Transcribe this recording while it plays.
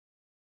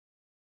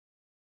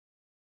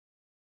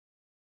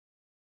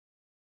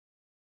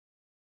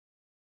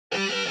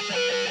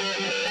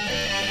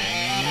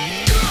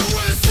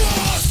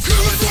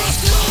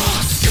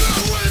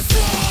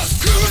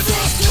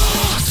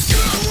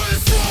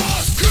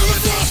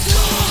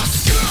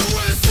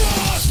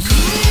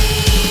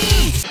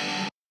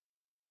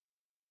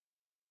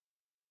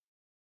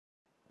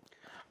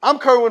I'm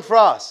Kerwin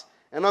Frost,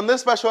 and on this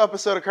special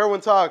episode of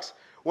Kerwin Talks,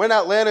 we're in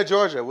Atlanta,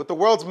 Georgia, with the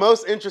world's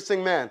most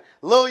interesting man,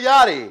 Lil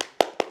Yachty.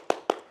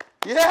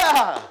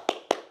 Yeah!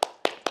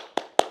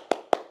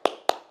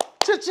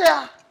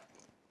 Cha-cha!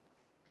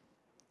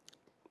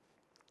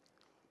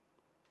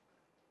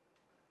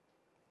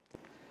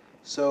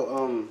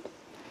 So,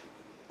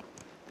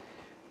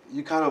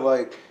 you kind of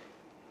like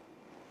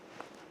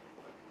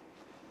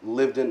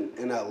lived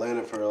in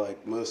Atlanta for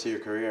like most of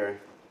your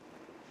career.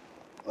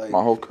 Like,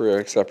 my whole career,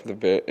 except for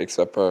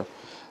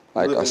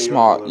like a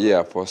small,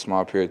 for a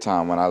small period of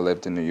time when I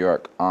lived in New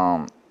York.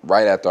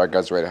 Right after I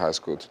graduated high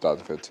school,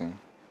 2015.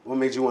 What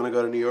made you want to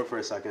go to New York for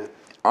a second?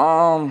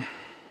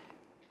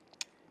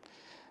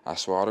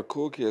 That's where all the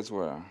cool kids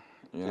were,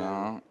 you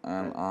know,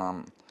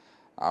 and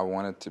I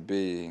wanted to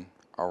be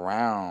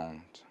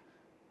around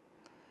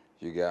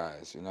you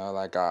guys, you know.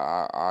 Like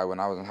I when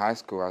I was in high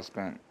school, I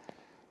spent,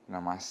 you know,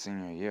 my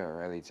senior year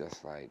really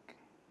just like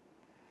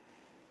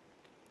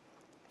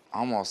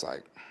almost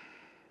like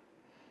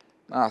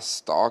not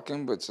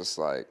stalking, but just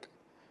like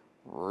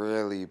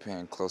really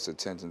paying close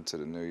attention to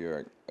the New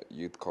York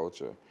youth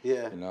culture.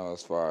 Yeah. You know,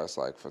 as far as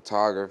like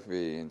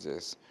photography and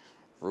just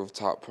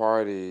rooftop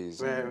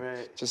parties.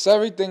 Right. Just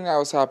everything that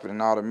was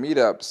happening, all the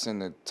meetups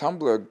and the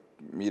Tumblr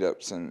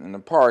meetups in the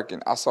park.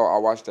 And I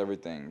watched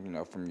everything, you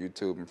know, from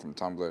YouTube and from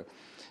Tumblr.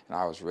 And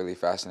I was really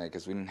fascinated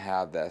because we didn't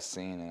have that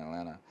scene in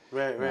Atlanta.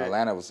 Right.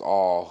 Atlanta was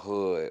all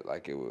hood,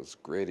 like it was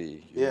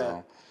gritty, you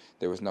know.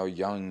 There was no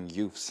young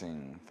youth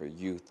scene for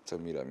youth to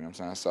meet up, you know what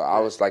I'm saying? So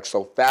I was like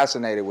so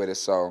fascinated with it.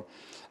 So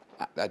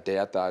that day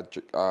after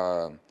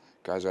I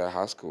graduated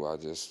high school, I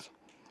just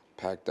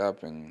packed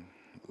up and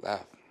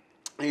left.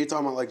 And you're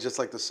talking about like just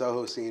like the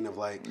Soho scene of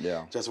like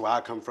just where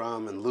I come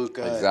from and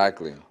Luca.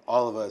 Exactly. And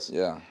all of us.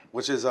 Yeah.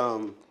 Which is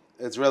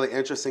it's really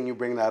interesting you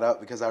bring that up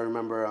because I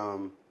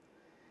remember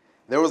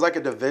there was like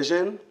a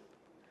division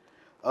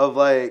of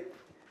like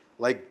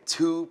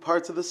two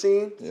parts of the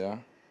scene. Yeah.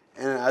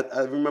 And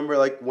I remember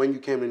like when you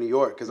came to New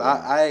York because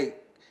I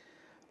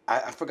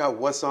forgot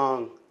what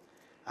song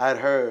I had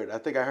heard. I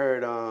think I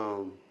heard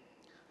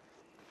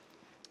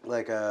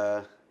like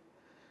a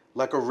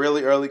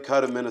really early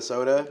cut of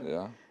Minnesota.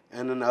 Yeah.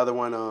 And then the other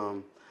one,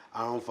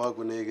 I don't fuck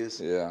with niggas.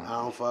 Yeah.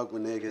 I don't fuck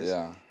with niggas.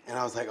 Yeah. And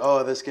I was like,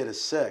 oh, this kid is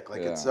sick.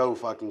 Like it's so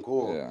fucking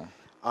cool. Yeah.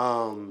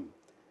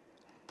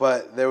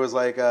 But there was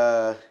like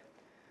a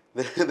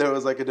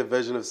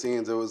division of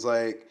scenes. It was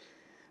like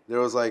there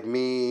was like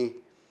me,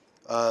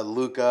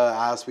 Luca,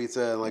 Ass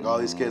Pizza, and like all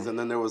these kids, and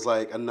then there was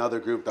like another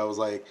group that was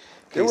like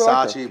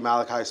Keisachi,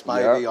 Malachi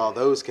Spivey, all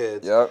those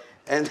kids. Yep.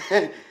 And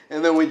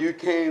then when you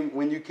came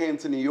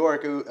to New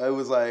York, it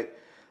was like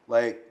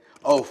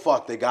oh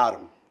fuck, they got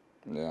him.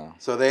 Yeah.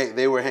 So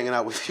they were hanging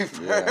out with you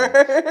first.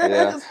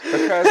 Yeah.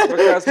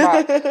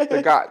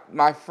 Because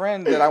my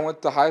friend that I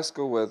went to high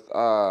school with,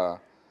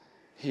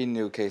 he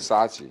knew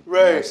Keisachi. Right. You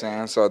know what I'm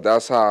saying? So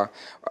that's how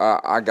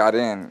I got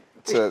in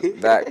to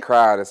that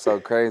crowd. It's so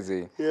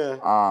crazy.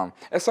 Yeah.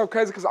 It's so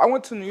crazy because I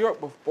went to New York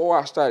before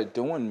I started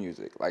doing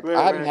music. Like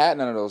I hadn't had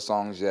none of those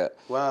songs yet.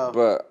 Wow.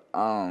 But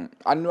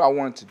I knew I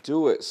wanted to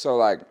do it. So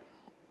like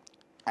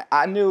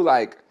I knew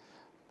like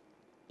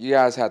you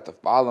guys had the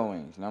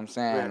following. You know what I'm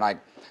saying? Right. Like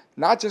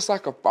not just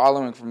like a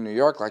following from New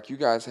York. Like you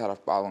guys had a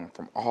following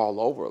from all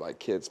over. Like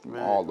kids from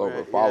all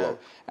over follow.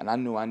 Yeah. And I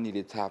knew I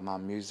needed to have my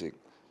music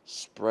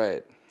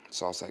spread.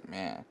 So I was like,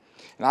 man.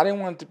 And I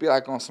didn't want it to be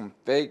like on some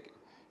fake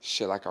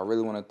shit. Like I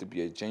really wanted it to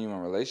be a genuine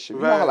relationship.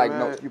 You know how like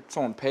no, if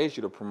someone pays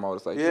you to promote,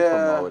 it's like you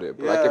promote it.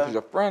 But like if it's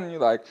your friend, you're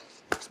like,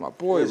 it's my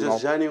boy. It's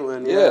just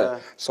genuine. Yeah.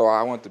 So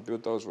I want to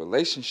build those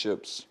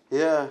relationships.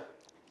 Yeah.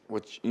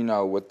 Which, you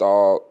know, with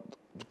all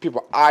the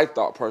people I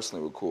thought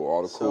personally were cool,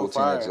 all the cool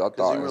teenagers I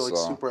thought. You were like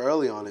super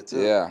early on it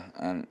too. Yeah,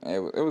 and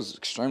it was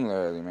extremely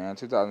early, man.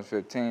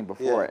 2015,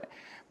 before it.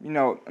 You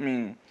know, I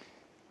mean,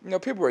 you know,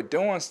 people were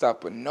doing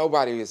stuff, but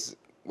nobody was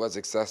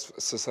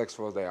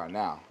successful as they are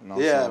now. You know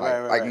what I'm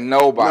saying? Like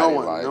nobody.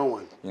 No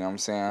one. You know what I'm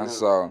saying? No.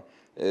 So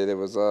it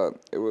was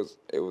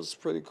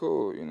pretty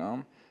cool. You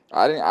know,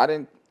 I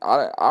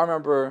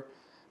remember.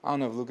 I don't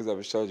know if Lucas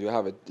ever showed you.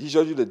 He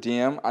showed you the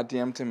DM. I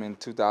DM'd him in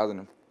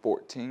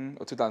 2014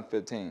 or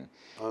 2015.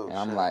 Oh, and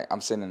I'm like,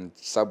 I'm sitting in the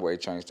subway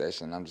train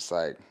station. And I'm just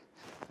like,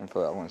 I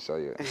want to show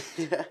you it.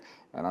 Yeah.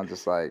 And I'm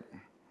just like,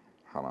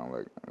 hold on,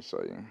 look, let me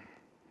show you.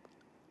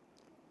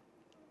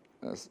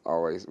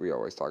 We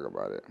always talk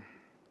about it.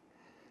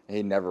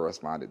 He never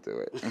responded to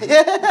it.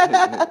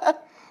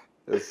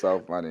 It's so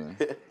funny.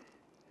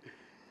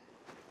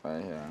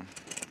 Right here.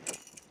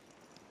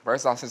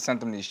 First, I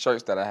sent him these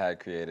shirts that I had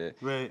created.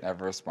 Right.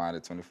 Never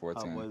responded.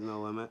 2014. Boys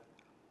No Limit.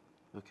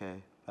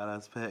 Okay,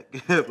 badass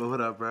pick. But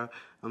what up, bro?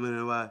 I'm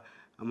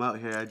out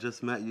here. I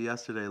just met you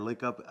yesterday.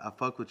 Link up. I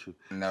fuck with you.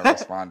 Never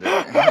responded.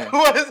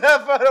 What is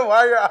that for? Why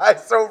are your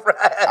eyes so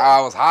red?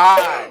 I was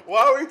high.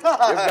 Why were you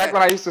high? It was back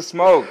when I used to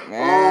smoke,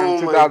 man.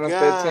 Oh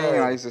 2015,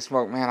 I used to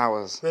smoke. Man, I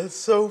was That's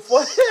so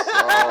funny. so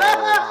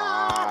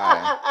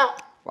high.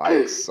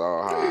 Like, so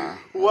high.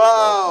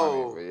 Wow.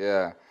 So funny, but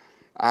yeah.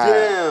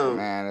 Damn.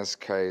 Man, it's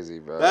crazy,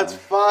 bro. That's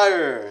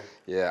fire.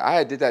 Yeah,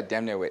 I did that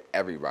damn near with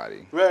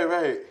everybody.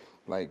 Right.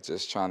 Like,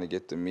 just trying to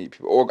get to meet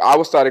people. Or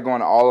I started going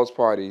to all those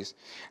parties,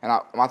 and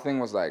my thing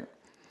was like,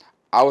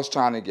 I was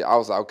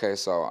like, okay,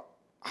 so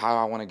how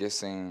I want to get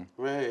seen?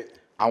 Right.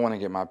 I want to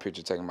get my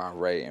picture taken by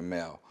Ray and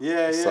Mel.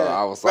 Yeah. So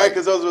I was right, like,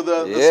 because those were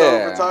the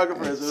solo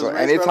photographers. So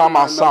anytime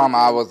I saw him,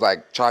 I was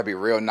like, try to be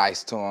real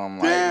nice to him.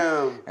 Like,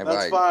 damn, and that's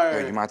like, fire.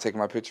 Hey, you mind taking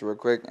my picture real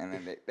quick? And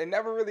then they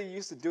never really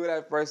used to do it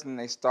at first, and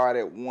they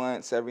started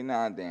once every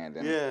now and then.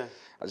 Then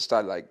I just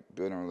started like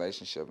building a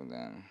relationship, and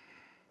then.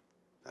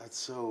 That's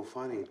so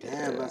funny.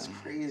 Damn, that's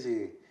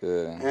crazy.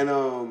 Yeah.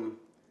 And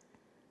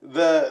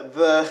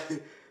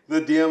the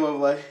DM of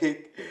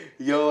like,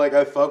 yo, like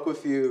I fuck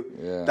with you.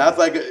 Yeah. That's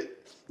like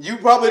you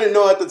probably didn't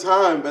know at the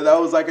time, but that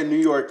was like a New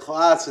York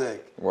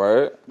classic.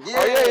 What? Yeah.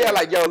 Oh yeah,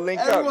 like yo,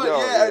 link Everyone, up, yo.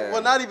 Yeah.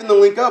 Well, not even the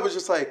link up. It's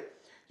just like,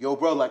 yo,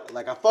 bro,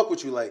 like I fuck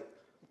with you, like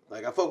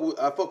I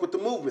fuck with the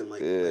movement,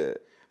 like. Yeah.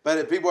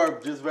 But people are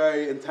just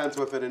very intense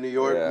with it in New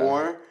York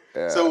more.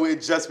 Yeah. So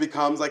it just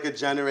becomes like a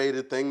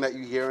generated thing that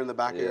you hear in the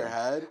back of your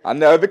head. I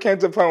know it became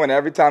to the point when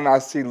every time I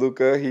see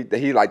Luca,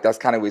 he like that's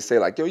kind of what we say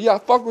like, yo, yeah, I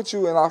fuck with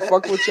you and I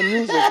fuck with your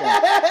music.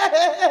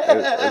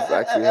 It's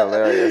actually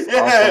hilarious.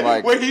 Yeah,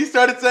 like, when he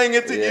started saying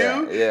it to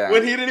you,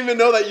 when he didn't even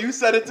know that you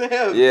said it to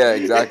him. Yeah,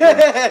 exactly.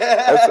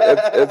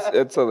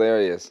 it's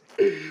hilarious.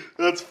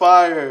 That's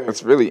fire.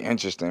 It's really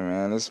interesting,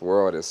 man. This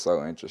world is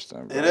so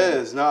interesting. Bro. It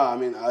is. No, I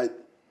mean,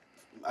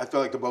 I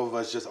feel like the both of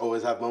us just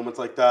always have moments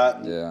like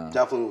that. Yeah.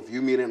 Definitely with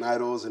you meeting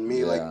idols and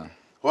me, like,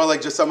 or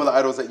like just some of the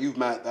idols that you've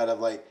met that have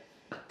like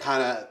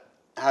kind of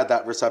had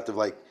that receptive,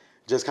 like,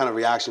 just kind of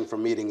reaction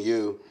from meeting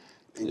you.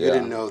 And you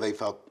didn't know they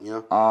felt,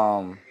 you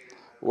know?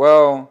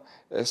 Well,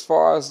 as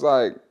far as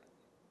like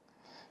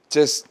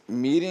just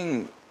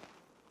meeting,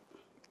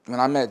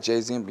 when I met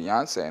Jay-Z and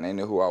Beyonce and they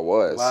knew who I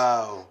was.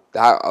 Wow.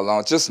 That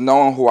alone, just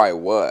knowing who I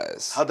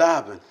was. How'd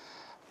that happen?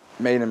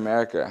 Made in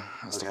America.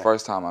 That's the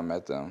first time I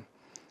met them.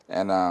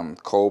 And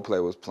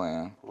Coldplay was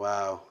playing.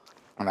 Wow.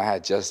 And I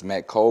had just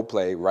met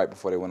Coldplay right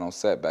before they went on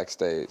set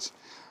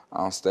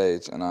on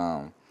stage.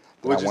 And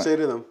what'd you say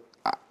to them?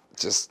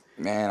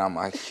 Man, I'm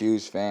a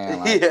huge fan.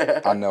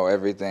 Like, I know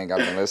everything. I've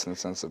been listening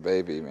since a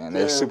baby, man.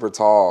 They're super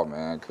tall,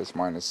 man. Chris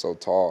Martin is so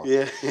tall.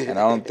 Yeah. And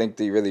I don't think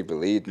they really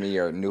believed me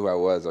or knew who I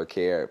was or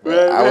cared.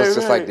 But I was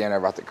just like damn near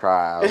about to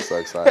cry. I was so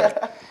excited.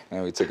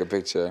 And we took a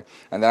picture.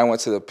 And then I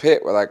went to the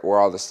pit where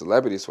all the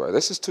celebrities were.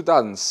 This is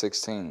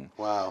 2016.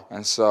 Wow.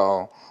 And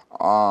so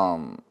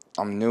I'm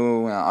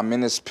new and I'm in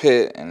this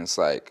pit and it's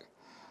like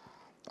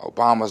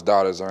Obama's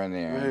daughters are in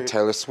there and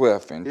Taylor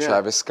Swift and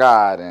Travis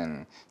Scott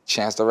and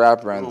Chance the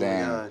Rapper and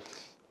then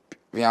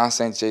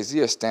Beyonce and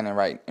Jay-Z are standing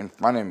right in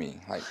front of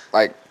me.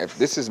 Like if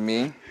this is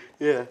me,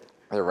 they're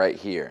right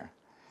here.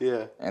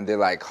 Yeah. And they're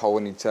like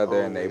holding each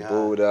other and they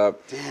booed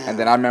up. Damn. And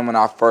then I remember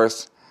when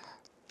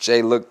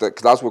Jay looked at,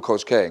 because I was with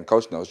Coach K and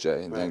Coach knows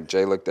Jay. And then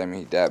Jay looked at me,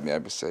 he dabbed me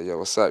up and said, yo,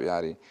 what's up,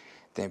 Yachty?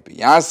 Then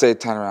Beyonce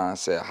turned around and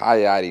said, hi,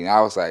 Yachty. And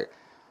I was like,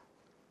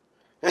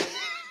 hi.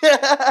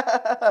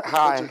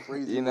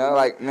 You know,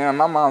 like, man,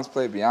 my mom's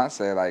played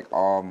Beyonce like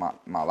all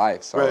my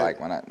life. So like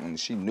when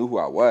she knew who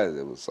I was,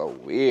 it was so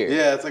weird.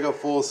 Yeah, it's like a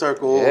full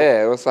circle.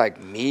 Yeah, it was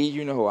like me,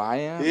 you know who I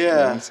am? Yeah. You know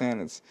what I'm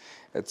saying?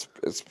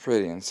 It's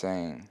pretty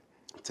insane.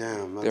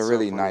 Damn, that's they're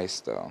really nice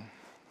though.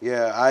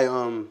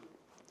 Yeah,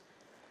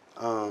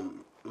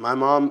 my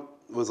mom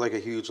was like a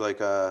huge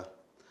like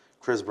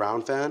Chris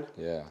Brown fan.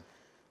 Yeah.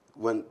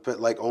 But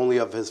like only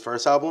of his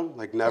first album,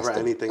 like never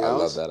anything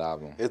else. I love that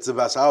album. It's the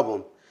best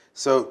album.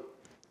 So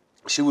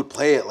she would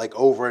play it like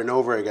over and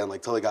over again,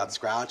 like till it got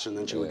scratched, and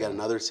then she would get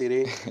another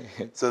CD.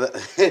 So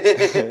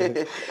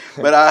that,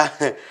 but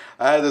I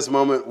had this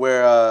moment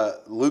where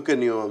Luca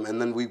knew him,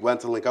 and then we went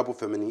to link up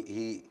with him, and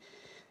he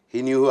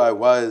knew who I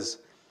was,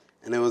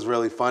 and it was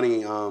really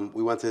funny.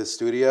 We went to his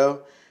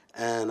studio,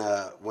 and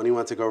when he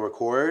went to go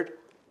record,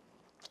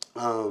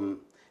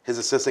 his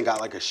assistant got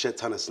like a shit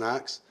ton of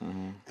snacks,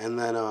 and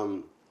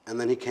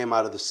then he came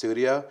out of the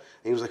studio and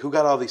he was like, "Who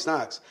got all these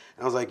snacks?"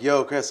 And I was like,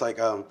 "Yo, Chris, like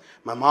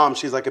my mom,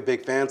 she's like a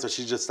big fan, so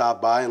she just stopped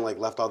by and like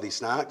left all these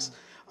snacks,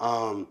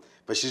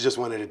 but she just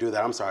wanted to do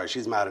that. I'm sorry,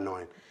 she's mad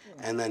annoying."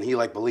 And then he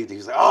like believed it. He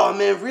was like, "Oh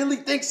man, really?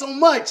 Thanks so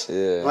much."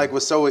 Yeah. Like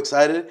was so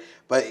excited,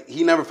 but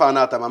he never found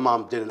out that my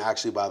mom didn't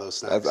actually buy those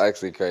snacks. That's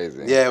actually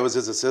crazy. Yeah, it was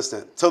his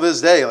assistant. Till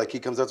this day, like he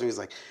comes up to me, he's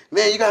like,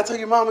 "Man, you gotta tell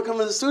your mom to come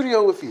to the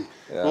studio with you."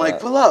 I'm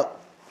like, "Pull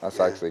up." That's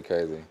actually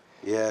crazy.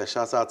 Yeah,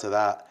 shouts out to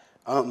that.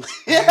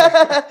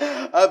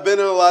 I've been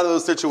in a lot of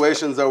those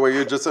situations though where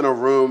you're just in a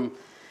room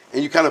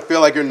and you kind of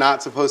feel like you're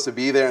not supposed to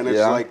be there and it's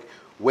like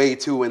way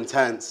too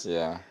intense.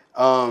 Yeah.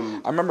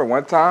 I remember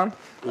one time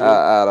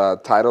at a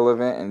title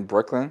event in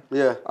Brooklyn.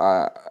 Yeah.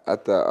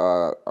 At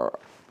the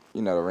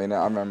the arena.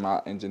 I remember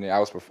my engineer. I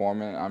was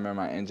performing. I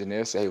remember my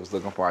engineer said he was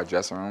looking for our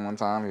dressing room one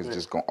time. He was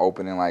just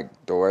opening like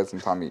doors.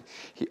 And time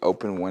he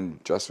opened one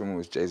dressing room. It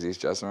was Jay-Z's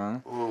dressing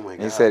room. Oh my God.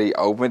 And he said he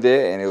opened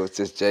it and it was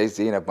just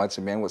Jay-Z and a bunch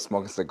of men with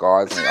smoking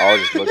cigars and they all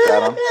just looked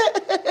at him.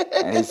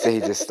 And he said he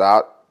just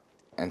stopped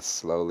and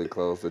slowly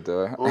closed the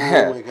door.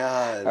 Oh my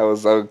God. That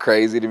was so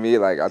crazy to me.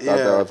 Like I thought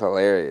that was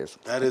hilarious.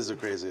 That is the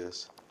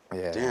craziest.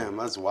 Yeah. Damn,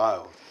 that's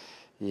wild.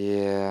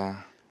 Yeah.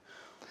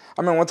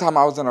 I mean, one time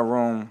I was in a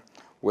room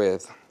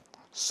with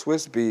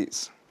Swiss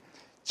Beats,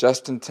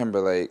 Justin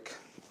Timberlake,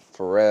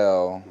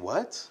 Pharrell,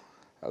 What?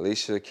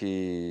 Alicia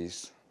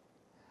Keys,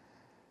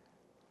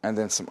 and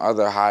then some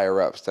other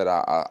higher ups that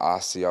I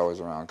see always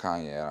around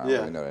Kanye. I don't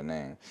really know their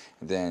name.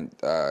 And then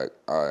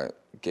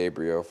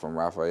Gabriel from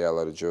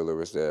Raffaello the Jeweler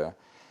was there.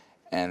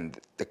 And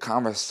the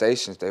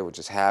conversations they were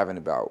just having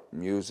about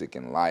music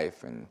and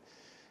life and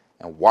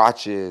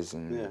watches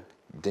and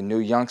the new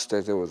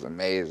youngsters, it was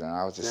amazing.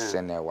 I was just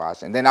sitting there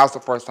watching. And then that was the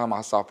first time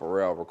I saw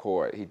Pharrell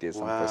record. He did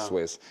something for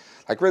Swiss.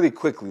 Like really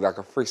quickly, like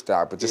a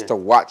freestyle, but just to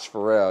watch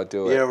Pharrell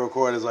do it. Yeah,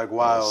 record is like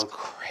wild. It was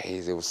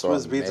crazy. It was so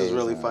Swiss amazing. Beats is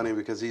really funny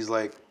because he's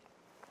like,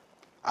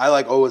 I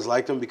like always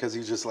liked him because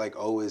he's just like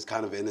always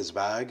kind of in his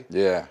bag.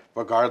 Yeah.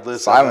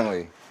 Regardless.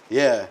 Silently.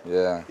 Yeah.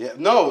 Yeah. Yeah.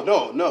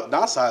 No,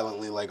 not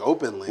silently, like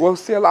openly. Well,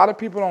 see, a lot of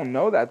people don't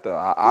know that though.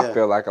 I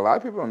feel like a lot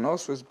of people don't know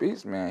Swiss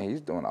Beats, man.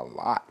 He's doing a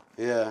lot.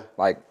 Yeah.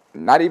 Like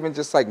not even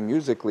just like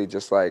musically,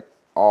 just like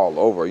all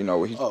over. You know,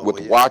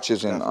 with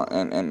watches and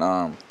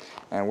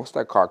what's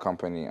that car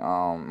company?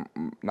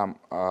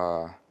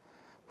 We'll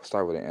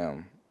start with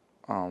an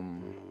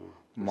M.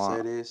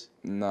 Mercedes.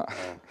 No.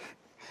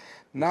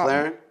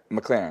 McLaren.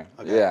 McLaren.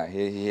 Okay. Yeah,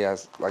 he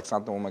has like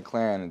something with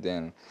McLaren, and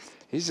then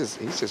he's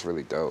just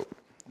really dope.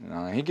 You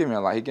know, and he gave me a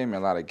lot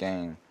of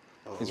game.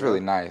 He's really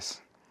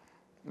nice.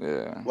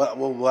 Yeah. What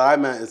I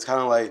meant, it's kind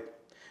of like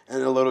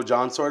in a Little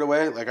John sort of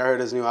way. Like I heard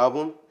his new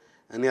album,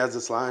 and he has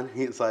this line.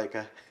 He's like,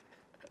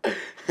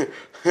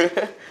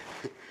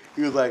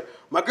 he was like,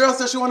 my girl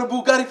said she wanted a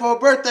Bugatti for her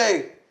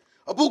birthday.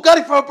 A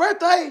Bugatti for her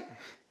birthday?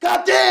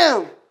 God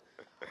damn!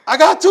 I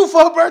got 2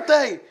 for her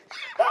birthday.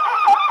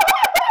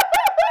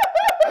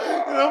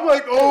 And I'm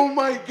like, oh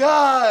my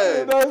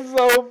God. That's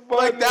so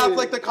funny. Like, that's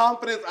like the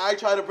confidence I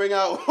try to bring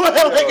out. Yo,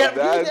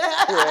 that's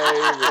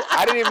crazy.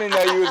 I didn't even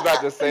know you was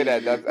about to say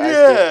that. That's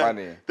actually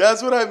funny.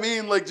 That's what I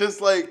mean. Like, just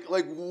like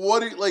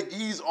what, like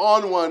he's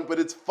on one, but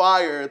it's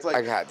fire. It's like.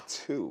 I got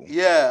 2.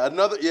 Yeah,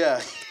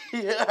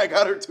 yeah, I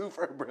got her 2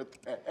 for her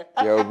birthday.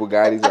 Yo,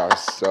 Bugattis are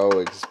so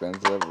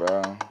expensive,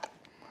 bro.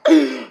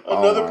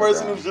 Another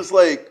person who's just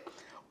like,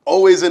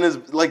 always in his,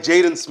 like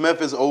Jaden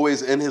Smith is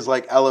always in his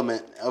like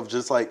element of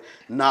just like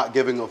not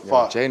giving a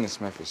fuck. Jaden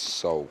Smith is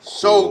so cool.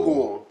 So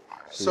cool.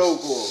 So cool.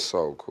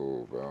 So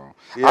cool, bro.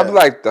 Yeah. I feel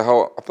like the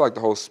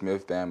whole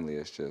Smith family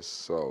is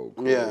just so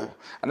cool. Yeah.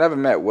 I never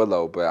met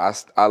Willow, but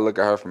I look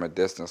at her from a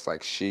distance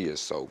like she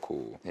is so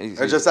cool.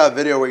 There's just that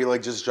video where you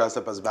like just dressed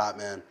up as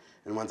Batman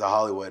and went to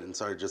Hollywood and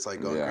started just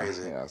like going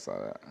crazy. Yeah, I saw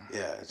that.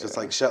 Yeah, it's just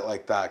like shit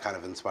like that kind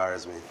of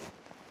inspires me.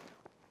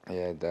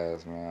 Yeah, it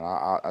does, man.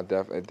 It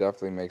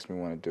definitely makes me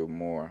want to do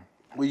more.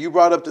 Well, you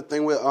brought up the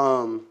thing with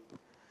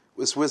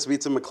Swiss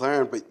Beats and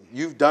McLaren, but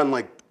you've done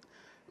like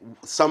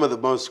some of the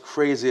most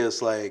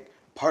craziest like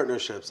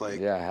partnerships. Like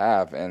yeah, I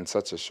have in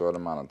such a short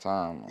amount of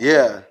time.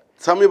 Yeah,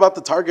 tell me about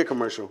the Target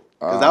commercial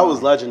because that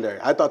was legendary.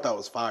 I thought that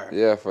was fire.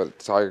 Yeah, for the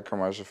Target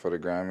commercial for the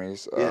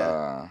Grammys.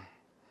 Yeah.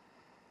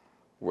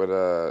 With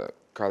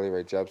Carly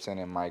Rae Jepsen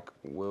and Mike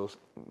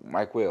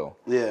Will.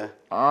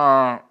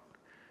 Yeah.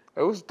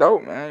 It was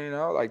dope, man. You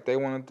know, like they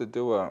wanted to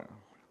do a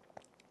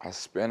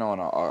spin on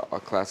a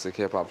classic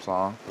hip hop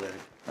song,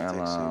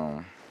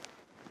 and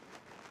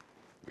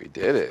we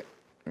did it.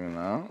 You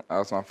know, that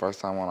was my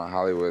first time on a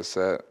Hollywood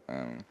set,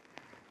 and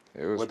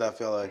it was. What'd that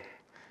feel like?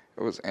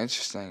 It was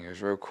interesting. It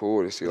was real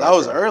cool to see. That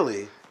was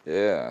early.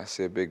 Yeah, I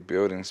see a big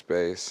building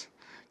space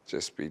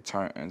just be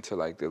turned into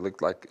like it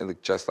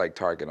looked just like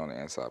Target on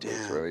the inside, but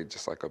it's really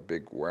just like a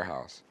big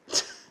warehouse.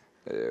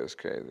 Yeah, it was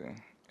crazy.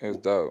 It was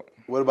dope.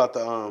 What about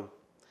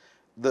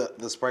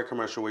the Sprite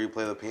commercial where you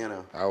play the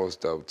piano? That was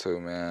dope too,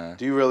 man.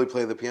 Do you really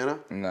play the piano?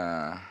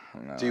 Nah.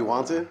 Do you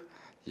want to?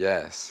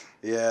 Yes.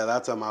 Yeah,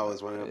 that's something I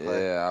always wanted to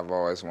play. Yeah, I've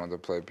always wanted to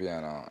play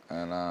piano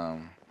and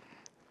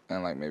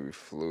like maybe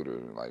flute or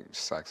like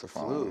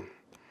saxophone. Flute.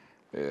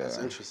 Yeah. That's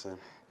interesting.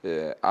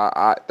 Yeah,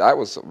 I that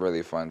was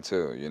really fun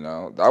too. You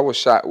know, that was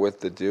shot with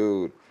the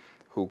dude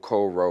who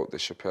co-wrote the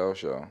Chappelle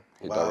Show.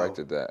 He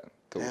directed that.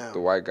 The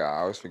white guy, I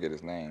always forget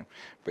his name,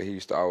 but he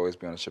used to always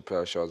be on the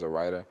Chappelle Show as a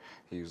writer.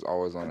 He was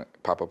always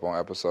pop up on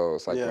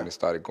episodes. Like when it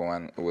started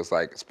going, it was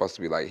like supposed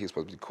to be like he's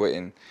supposed to be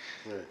quitting.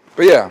 Right.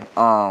 But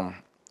yeah,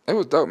 it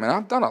was dope, man.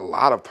 I've done a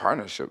lot of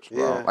partnerships, bro.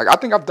 Yeah. Like I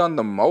think I've done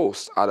the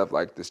most out of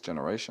like this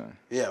generation.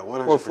 Yeah,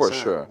 100%. Well, for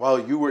sure. Well,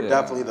 you were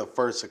definitely the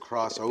first to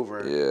cross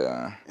over.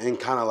 Yeah. And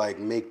kind of like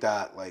make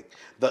that like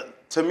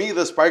to me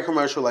the Sprite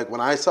commercial, like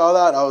when I saw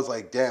that, I was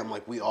like, damn,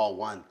 like we all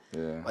won.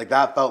 Yeah. Like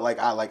that felt like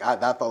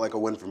that felt like a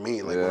win for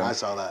me. Like when I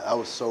saw that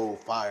was so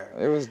fire.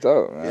 It was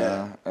dope,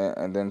 man. Yeah.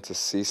 And then to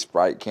see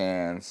Sprite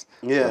cans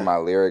with my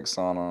lyrics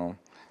on them,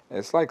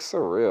 it's like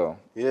surreal.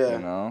 Yeah. You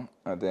know?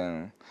 And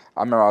then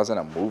I remember I was in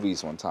a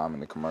movies one time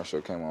and the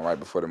commercial came on right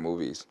before the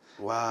movies.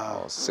 Wow.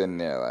 I was sitting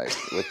there like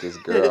with this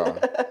girl.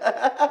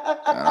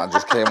 And I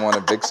just came on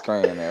the big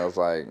screen and it was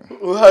like,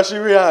 well, how'd she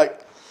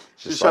react?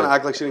 She's trying to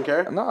act like she didn't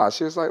care? No,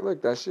 she was like,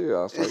 look, that's you.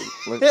 I was like,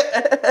 look,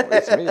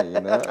 it's me, you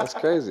know? That's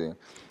crazy.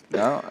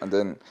 know, and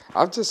then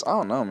I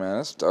don't know, man.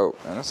 It's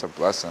dope, man. It's a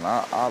blessing.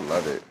 I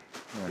love it,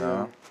 you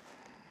know.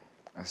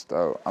 It's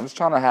dope. I'm just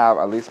trying to have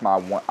at least my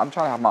one. I'm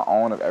trying to have my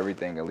own of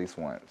everything at least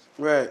once.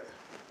 Right.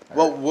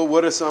 Well,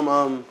 what are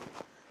some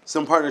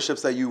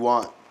partnerships that you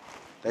want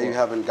that you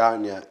haven't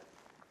gotten yet?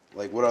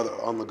 Like, what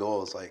are on the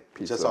goals? Like,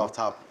 Pizza. just off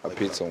top. A like,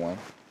 pizza one.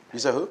 You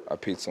said who? A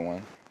pizza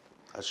one.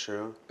 That's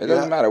true. It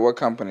doesn't matter what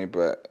company,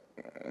 but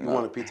you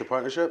want a pizza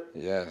partnership?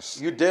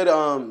 Yes. You did.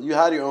 You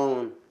had your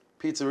own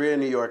pizzeria in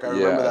New York. I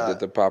remember that. I did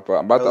the pop up.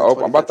 I'm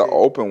about to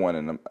open one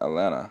in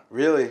Atlanta.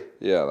 Really?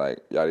 Yeah, like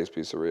Yachty's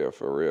Pizzeria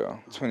for real.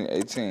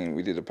 2018,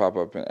 we did a pop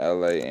up in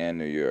LA and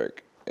New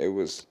York. It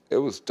was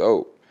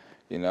dope.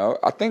 You know,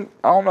 I don't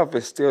know if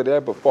it's still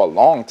there, but for a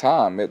long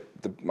time,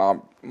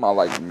 my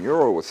like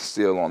mural was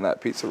still on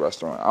that pizza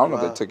restaurant. I don't know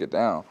if they took it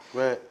down,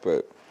 right?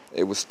 But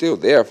it was still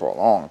there for a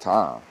long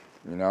time.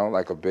 You know,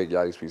 like a big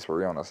Yachty's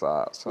Pizzeria on the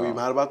side. So. Were you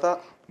mad about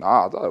that?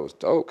 Nah, I thought it was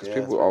dope because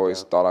people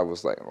always thought I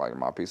was like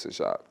my pizza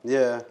shop.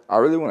 Yeah. I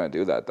really want to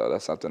do that though.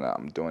 That's something that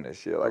I'm doing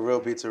this year. Like a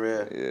real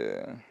pizzeria.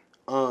 Yeah.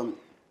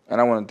 And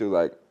I want to do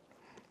like,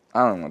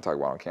 I don't want to talk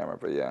about it on camera,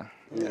 but yeah.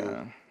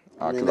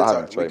 I mean,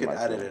 we can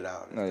edit it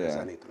out if there's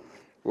anything.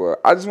 Well,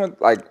 I just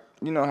want like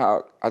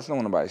how I just don't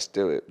want nobody to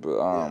steal it,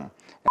 but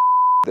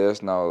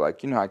there's no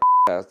like how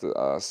has the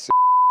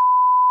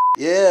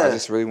yeah. I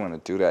just really want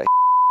to do that.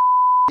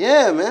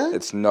 Yeah, man.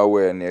 It's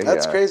nowhere near here.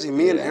 That's crazy.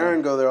 Me and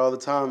Aaron go there all the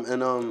time,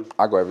 and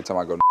I go every time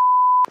I go.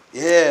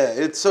 Yeah,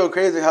 it's so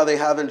crazy how they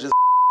haven't just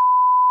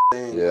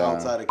thing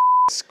outside of.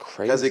 It's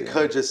crazy because it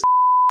could just.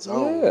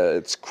 Yeah,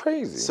 it's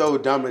crazy. So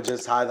dumb to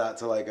just tie that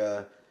to like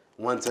a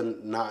 1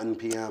 to 9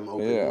 p.m.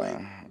 open like.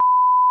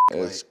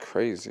 It's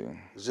crazy.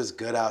 It's just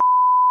good out.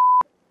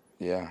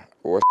 Yeah,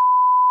 or.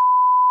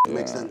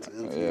 Mixed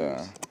infused.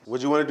 Yeah.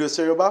 Would you want to do a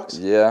cereal box?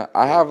 Yeah,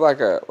 I have like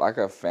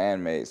a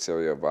fan made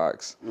cereal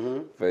box.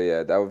 But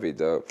yeah, that would be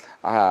dope.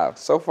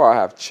 So far I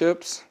have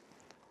chips.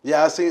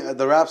 Yeah, I seen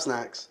the wrap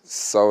snacks.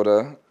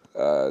 Soda,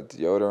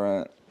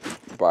 deodorant,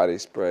 body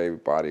spray,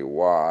 body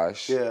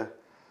wash. Yeah.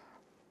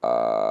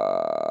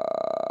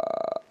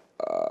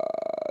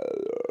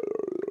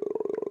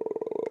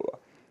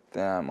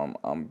 Damn,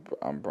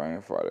 I'm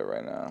brain farted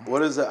right now. What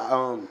does the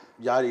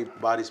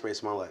Yachty body spray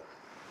smell like?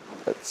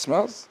 It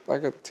smells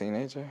like a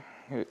teenager.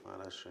 Oh,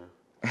 that's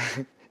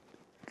true.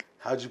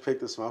 How'd you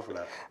pick the smell for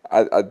that?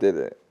 I did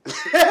it.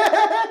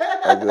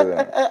 I did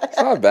it. It's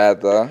not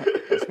bad though.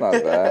 It's not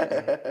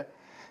bad.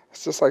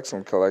 It's just like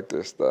some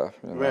collector stuff,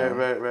 you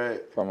know.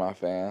 Right. For my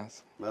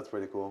fans. That's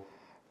pretty cool.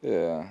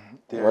 Yeah.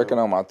 I'm working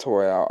on my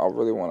toy. I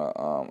really want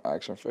a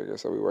action figure,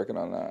 so we're working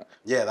on that.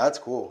 Yeah, that's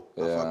cool.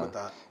 Yeah. I fuck with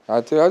that.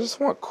 I do. I just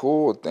want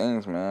cool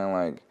things, man.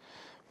 Like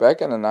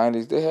back in the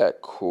 90s, they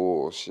had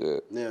cool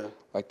shit. Yeah.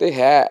 Like they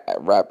had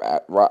rap.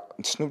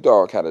 Snoop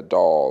Dogg had a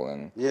doll,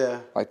 and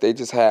like they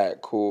just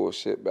had cool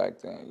shit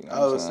back then. You know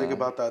I was thinking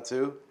about that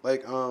too.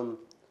 Like,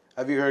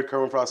 have you heard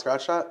Kerwin Frost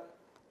Scratch Shot?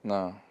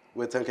 No.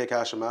 With 10K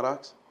Cash and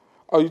Maddox?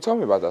 Oh, you told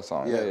me about that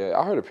song. Yeah.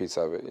 I heard a piece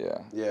of it. Yeah.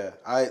 Yeah.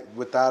 I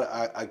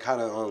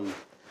kind of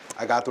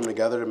I got them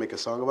together to make a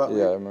song about me.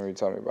 Yeah, I remember you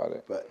telling me about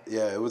it. But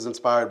yeah, it was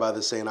inspired by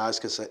the St. Ives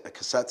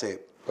cassette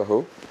tape. The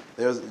who?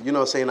 There's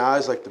St.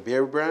 Ives, like the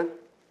beer brand.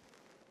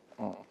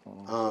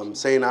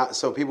 St. Ives,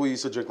 so people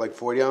used to drink like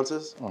 40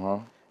 ounces.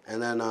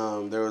 And then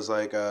there was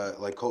like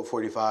Colt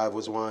 45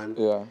 was one.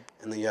 Yeah.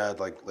 And then you had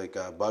like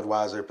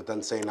Budweiser, but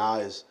then St.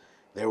 Ives,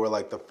 they were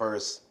like the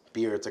first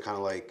beer to kind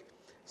of like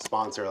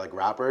sponsor like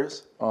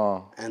rappers.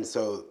 And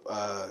so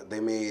they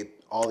made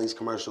all these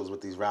commercials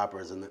with these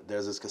rappers, and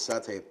there's this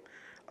cassette tape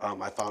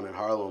I found in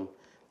Harlem,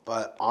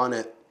 but on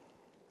it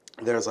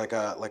there's like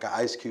a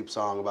Ice Cube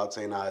song about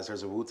St. Ives.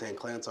 There's a Wu-Tang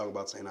Clan song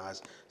about St.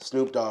 Ives.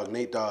 Snoop Dogg,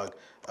 Nate Dogg.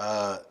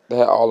 They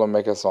had all of them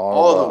make a song.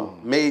 All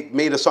of them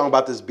made a song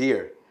about this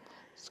beer.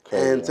 It's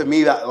crazy, and to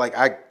me that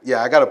I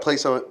gotta play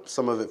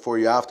some of it for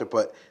you after.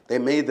 But they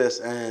made this,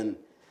 and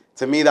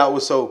to me that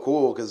was so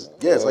cool because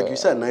it's like you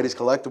said, 90s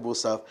collectible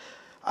stuff.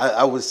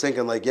 I was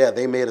thinking like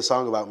they made a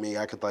song about me.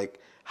 I could like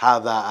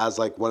have that as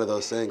like one of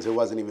those things. It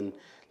wasn't even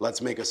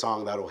let's make a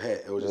song that'll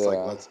hit. It was just like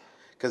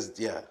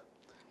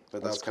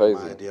But that's kind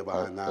of my idea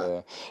behind that.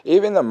 Yeah.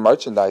 Even the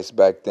merchandise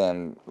back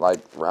then, like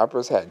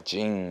rappers had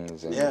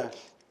jeans and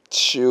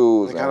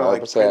shoes. They kind of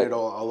like printed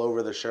all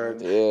over the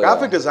shirts. Yeah.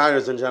 Graphic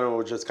designers in general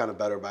were just kind of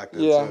better back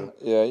then too.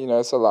 Yeah,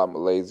 it's a lot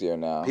lazier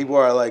now. People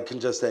are like can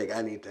just take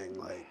anything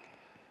like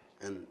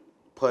and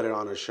put it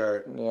on a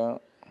shirt. Yeah.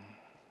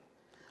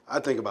 I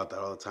think about that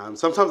all the time.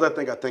 Sometimes I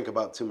think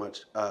about too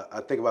much.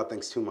 I think about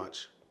things too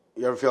much.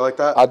 You ever feel like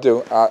that? I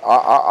do.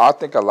 I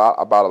think a lot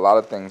about a lot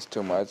of things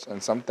too much,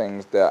 and some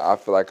things that I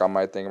feel like I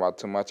might think about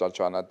too much, I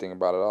try not to think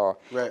about at all.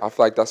 Right. I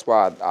feel like that's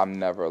why I'm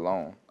never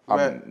alone.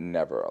 I'm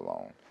never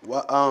alone.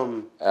 What?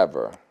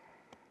 Ever.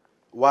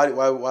 Why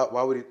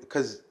would you?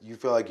 Because you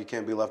feel like you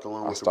can't be left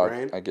alone with your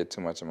brain? I get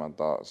too much in my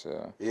thoughts,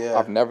 Yeah.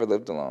 I've never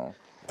lived alone,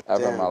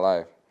 ever in my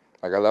life.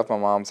 Like, I left my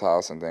mom's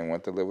house and then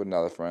went to live with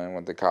another friend,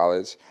 went to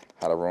college,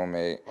 had a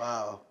roommate.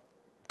 Wow.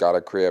 Got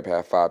a crib,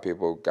 had 5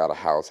 people, got a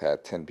house,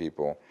 had 10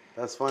 people.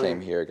 That's funny.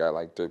 Came here, got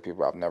like 3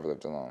 people. I've never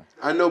lived alone.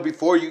 I know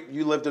before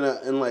you lived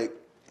in like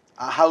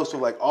a house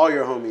with like all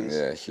your homies.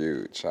 Yeah,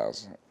 huge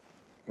house.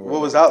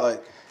 What was that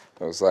like?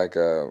 It was like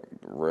a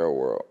real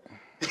world.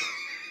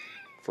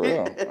 For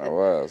real, it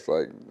was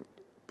like a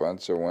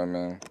bunch of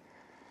women.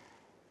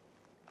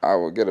 I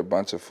would get a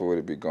bunch of food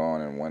to be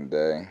gone in one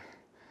day.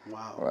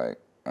 Wow. Like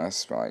I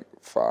spent like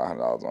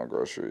 $500 on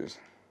groceries.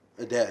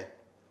 A day.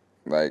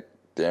 Like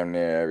damn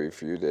near every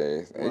few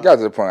days. Wow. It got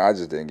to the point I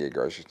just didn't get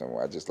groceries no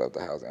more. I just left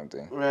the house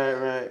empty.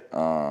 Right.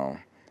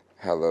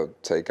 Hello,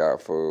 takeout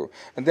food,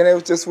 and then it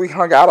was just we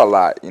hung out a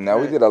lot. You know,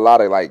 Right. we did a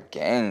lot of like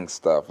gang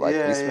stuff. Like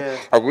like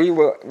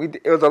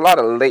it was a lot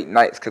of late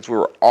nights because we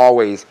were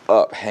always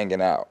up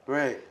hanging out.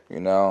 Right.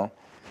 You know,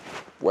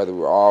 whether it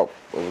was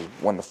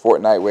when the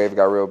Fortnite wave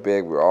got real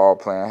big, we were all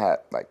playing. Had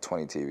like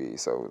 20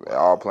 TVs, so they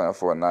all playing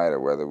Fortnite, or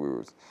whether we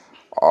was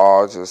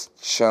all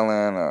just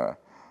chilling, or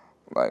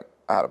like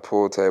I had a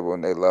pool table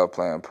and they loved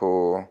playing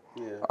pool.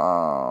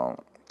 Yeah.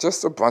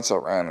 Just a bunch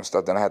of random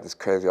stuff. Then I had this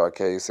crazy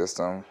arcade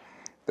system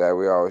that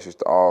we always used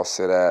to all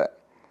sit at,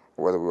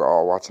 whether we were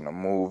all watching a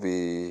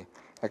movie.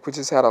 Like we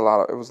just had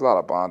it was a lot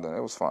of bonding.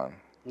 It was fun.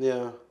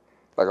 Yeah.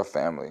 Like a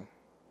family.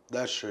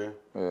 That's true.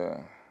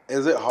 Yeah.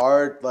 Is it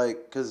hard,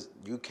 like, cause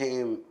you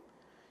came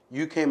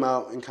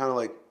out and kind of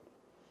like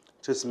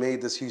just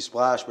made this huge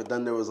splash, but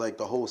then there was like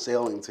the whole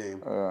sailing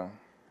team. Yeah.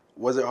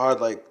 Was it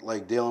hard,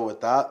 like dealing with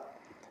that?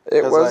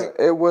 It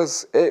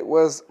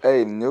was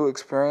a new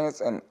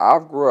experience, and I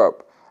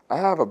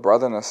have a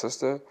brother and a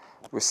sister.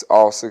 We're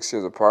all 6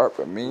 years apart,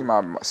 but me and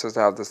my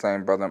sister have the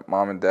same brother,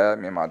 mom and dad.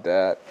 Me and my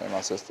dad and my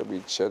sister,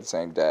 we share the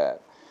same dad.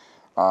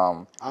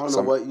 I don't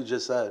know what you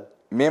just said.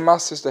 Me and my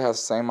sister have the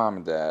same mom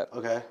and dad.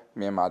 Okay.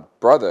 Me and my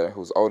brother,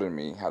 who's older than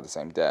me, have the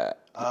same dad.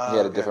 He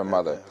had a different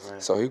mother. Okay,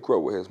 right. So he grew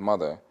up with his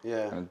mother in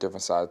a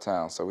different side of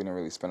town, so we didn't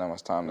really spend that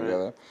much time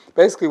together.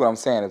 Basically, what I'm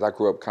saying is I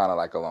grew up kind of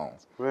like alone.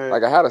 Right.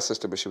 Like I had a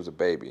sister, but she was a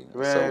baby,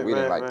 so we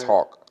didn't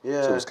talk.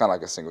 Yeah. So it was kind of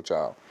like a single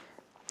child.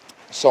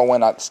 So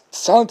when the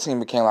selling team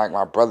became like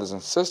my brothers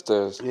and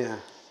sisters,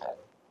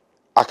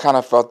 I kind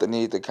of felt the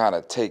need to kind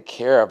of take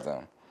care of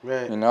them.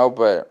 Right. You know,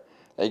 but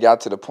it got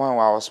to the point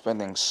where I was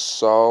spending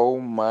so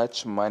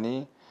much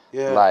money,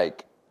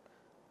 like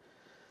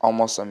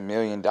almost $1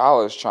 million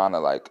trying to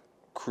like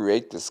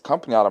create this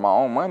company out of my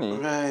own money.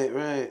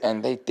 Right.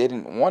 And they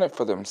didn't want it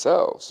for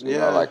themselves. You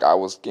know, like I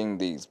was getting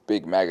these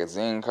big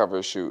magazine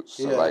cover shoots,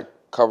 like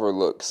cover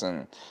looks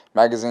and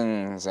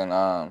magazines,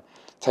 and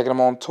taking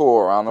them on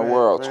tour around the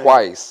world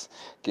twice,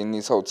 getting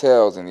these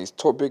hotels and these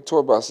big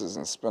tour buses,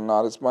 and spending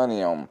all this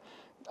money on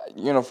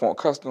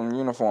custom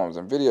uniforms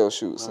and video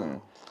shoots, and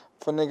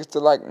for niggas to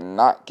like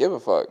not give a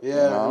fuck.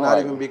 Yeah, you know? not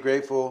even be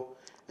grateful,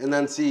 and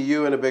then see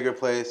you in a bigger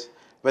place,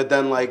 but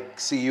then like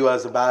see you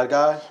as the bad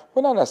guy.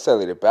 Well, not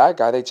necessarily the bad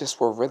guy. They just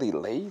were really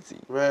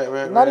lazy.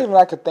 Right. Not even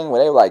like a thing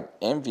where they were like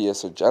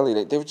envious or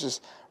jelly. They were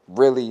just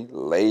really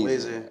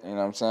lazy. You know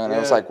what I'm saying? It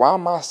was like, why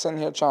am I sitting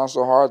here trying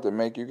so hard to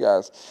make you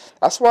guys?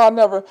 That's why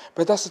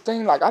but that's the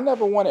thing, like I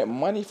never wanted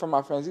money from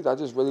my friends either. I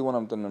just really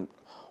wanted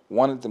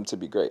them to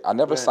be great. I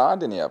never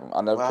signed any of them. I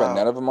never put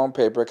none of them on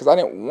paper because I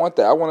didn't want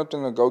that. I wanted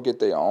them to go get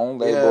their own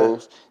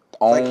labels.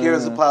 Like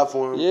here's the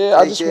platform. Yeah,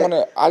 I just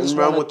wanted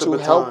to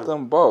help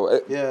them, bro.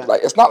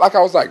 Like it's not like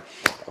I was like,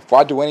 if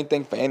I do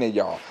anything for any of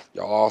y'all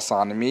all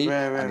sign to me.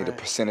 I need a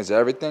percentage of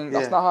everything.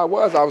 That's not how it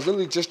was. I was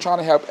literally just trying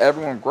to help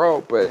everyone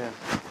grow. But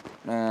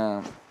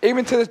man,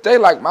 even to this day,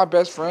 like my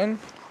best friend,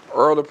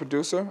 Earl, the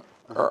producer,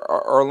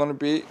 Earl on the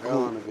beat,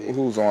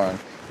 who's on,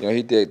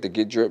 he did the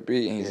Get Drip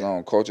beat, and he's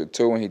on Culture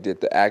 2, and he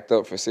did the Act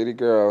Up for City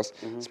Girls.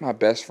 He's my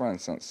best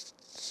friend since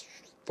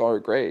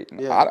 3rd grade.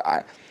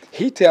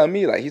 He tell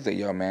me, like, he's like,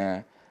 yo,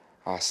 man,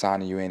 I'll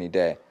sign to you any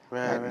day.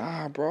 Like,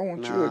 nah, bro, I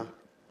want you to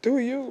do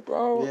you,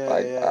 bro.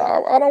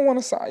 I don't want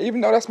to sign. Even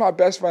though that's my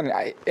best friend,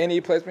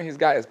 any placement he's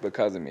got is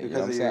because of me. You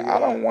know what I'm saying? I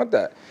don't want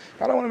that.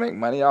 I don't want to make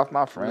money off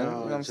my friend. You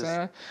know what I'm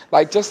saying?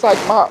 Like, just like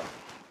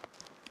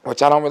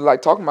which I don't really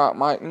like talking about,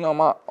 my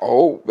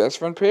old best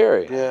friend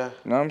Perry. Yeah.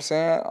 You know what I'm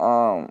saying?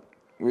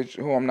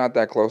 Who I'm not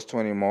that close to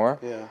anymore.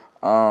 Yeah.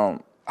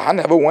 I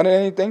never wanted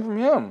anything from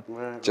him.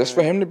 Just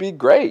for him to be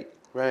great.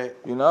 Right.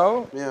 You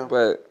know? Yeah.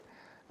 But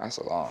that's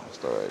a long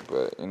story.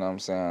 But you know what I'm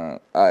saying?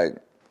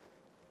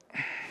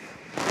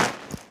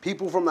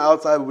 People from the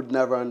outside would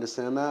never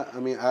understand that. I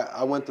mean,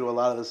 I went through a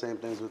lot of the same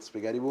things with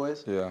Spaghetti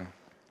Boys. Yeah.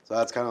 So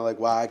that's kind of like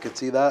why I could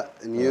see that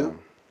in you,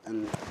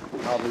 and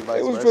probably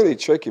vice versa. It was really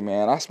tricky,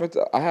 man. I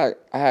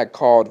had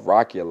called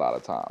Rocky a lot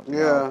of times.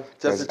 Yeah,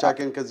 just to check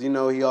in because he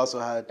also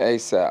had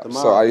ASAP.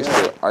 So I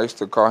used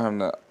to call him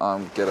to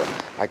get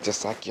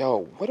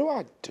yo, what do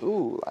I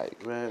do?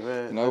 Like,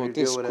 with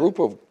this group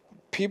of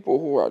people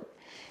who are,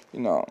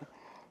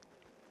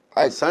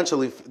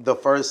 essentially the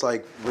first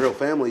like real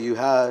family you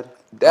had.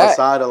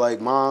 Outside of like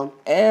mom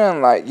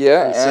and how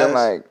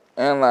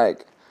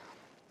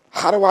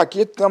do I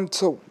get them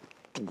to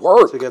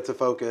work to get to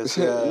focus?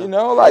 Take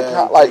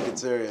it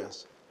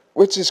serious.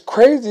 Which is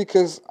crazy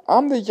because I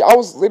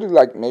was literally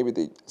like maybe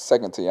the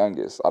second to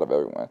youngest out of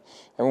everyone.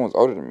 Everyone's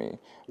older than me,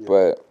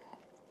 but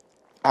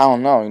I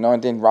don't know, you know.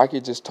 And then Rocky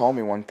just told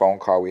me one phone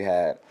call we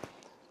had,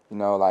 you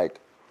know,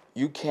 like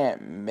you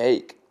can't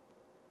make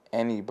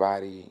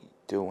anybody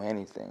do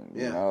anything.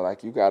 You know,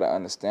 like you gotta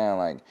understand,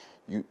 like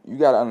you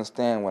gotta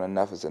understand when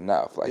enough is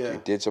enough. Like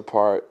you did your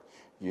part,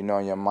 you know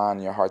in your mind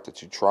and your heart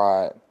that you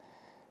tried,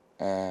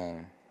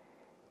 and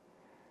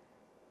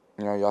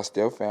you know y'all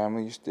still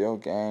family, you still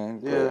gang,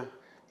 but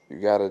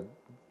you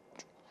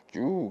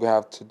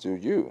have to do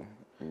you.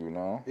 You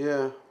know.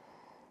 Yeah.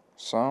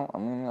 So, I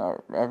mean,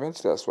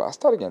 eventually that's why I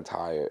started getting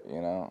tired,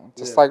 you know.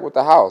 Just like with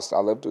the house. I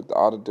lived with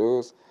all the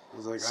dudes. I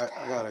was like,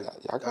 I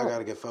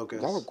gotta get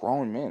focused. Y'all are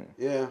grown men.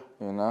 Yeah.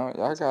 You know,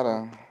 y'all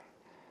gotta.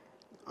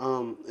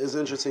 It's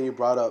interesting you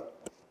brought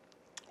up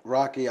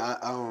Rocky.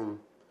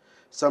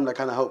 Something that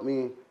kind of helped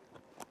me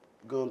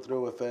going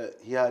through with it.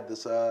 He had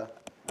this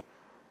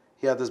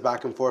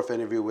back and forth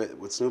interview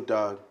with Snoop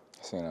Dogg.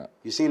 I seen that.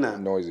 You seen that?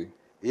 Noisy.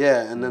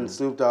 Yeah, and then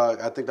Snoop Dogg,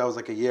 I think that was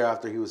like a year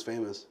after he was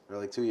famous, or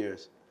like 2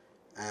 years.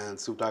 And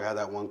Snoop Dogg had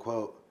that one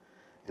quote,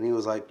 and he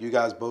was like, "You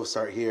guys both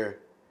start here,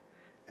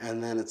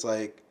 and then it's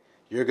like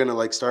you're gonna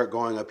like start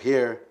going up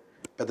here,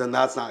 but then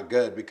that's not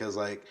good because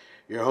like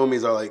your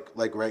homies are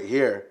like right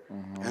here,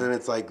 and then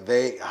it's like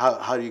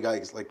how do you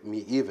guys like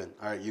meet even?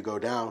 All right, you go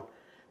down,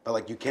 but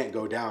like you can't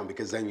go down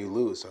because then you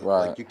lose. So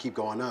like you keep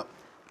going up,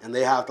 and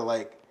they have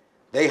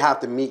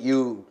to meet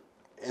you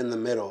in the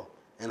middle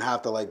and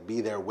have to like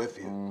be there with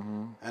you,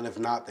 and if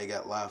not, they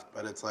get left.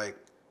 But it's like."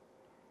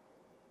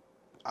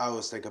 I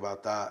always think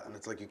about that, and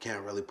it's like you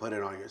can't really put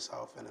it on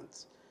yourself, and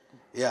it's,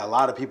 a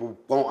lot of people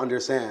won't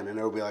understand, and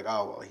they'll be like,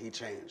 oh, well, he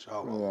changed,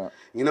 oh, well,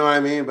 you know what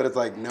I mean? But it's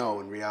like, no,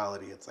 in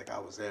reality, it's like I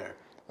was there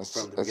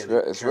from the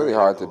beginning. It's really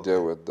hard to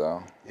deal with,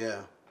 though.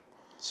 Yeah,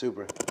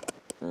 super.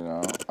 You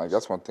know, like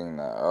that's one thing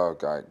that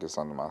God gets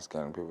under my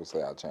skin. And people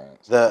say I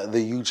changed.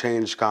 The you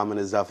changed comment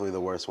is definitely the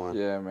worst one.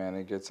 Yeah, man,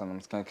 it gets under my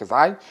skin because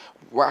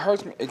what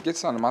hurts me, it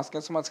gets under my skin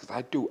so much because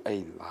I do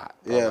a lot.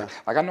 Bro. Yeah.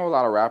 Like I know a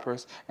lot of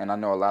rappers, and I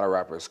know a lot of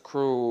rappers'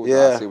 crews.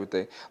 Yeah. I see what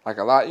they like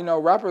a lot. You know,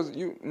 rappers.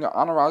 You know,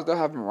 honor rounds they'll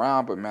have them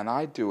around, but man,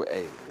 I do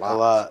a lot. A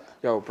lot.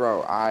 Yo,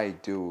 bro, I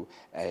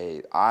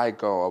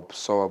go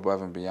so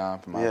above and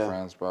beyond for my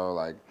friends, bro.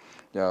 Like,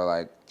 yo,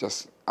 like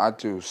just. I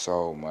do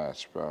so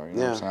much, bro. You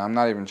know what I'm saying? I'm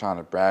not even trying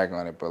to brag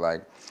on it, but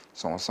like,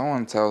 so when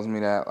someone tells me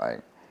that,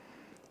 like,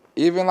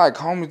 even like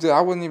homies that I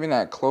wasn't even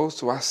that close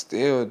to, I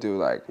still do.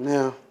 Like,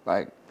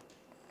 like,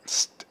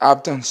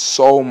 I've done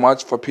so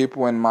much for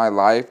people in my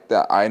life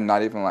that I'm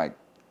not even like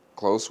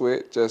close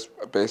with, just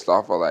based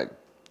off of like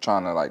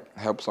trying to like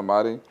help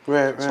somebody.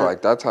 Right. So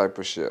like that type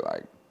of shit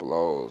like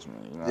blows me.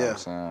 You know what I'm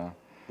saying?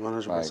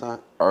 100%. Like,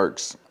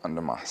 irks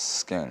under my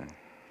skin.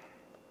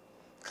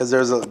 Because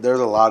there's a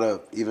lot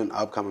of even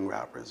upcoming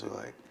rappers who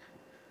like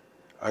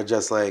are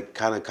just like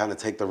kind of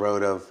take the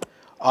road of,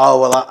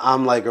 oh well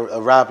I'm like a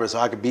rapper so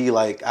I could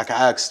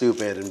act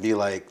stupid and be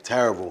like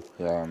terrible.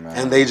 Yeah, man.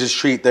 And they just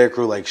treat their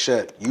crew like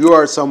shit. You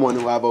are someone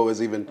who I've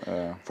always even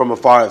from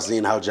afar have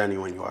seen how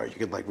genuine you are. You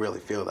could like really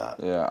feel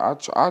that. Yeah,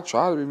 I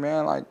try to be,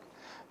 man. Like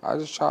I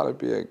just try to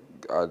be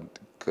a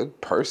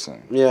good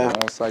person. Yeah. You know,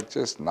 it's like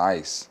just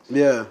nice.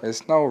 Yeah.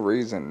 It's no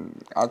reason.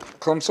 Cause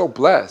I'm so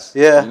blessed.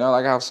 Yeah. You know,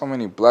 like I have so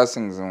many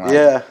blessings and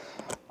like,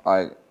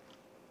 like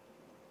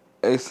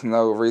it's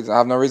no reason. I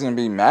have no reason to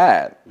be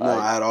mad. Like,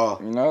 no, at all.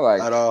 You know, like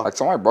at all. Like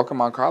somebody broke in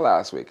my car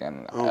last week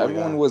and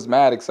everyone was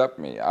mad except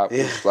me. I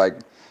was like,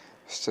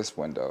 it's just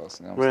windows.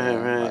 You know what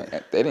I'm saying?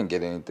 Like, they didn't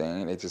get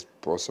anything. They just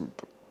broke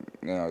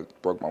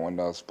my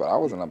windows. But I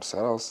wasn't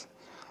upset.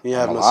 You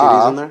have no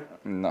CDs in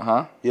there?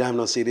 Huh? You have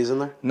no CDs in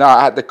there?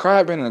 No, the car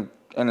had been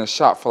in a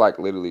shop for like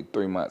literally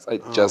 3 months. I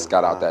just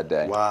got out that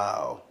day.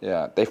 Wow.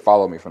 Yeah, they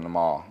followed me from the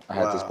mall. I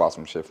had just bought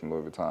some shit from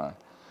Louis Vuitton.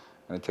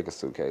 And they took a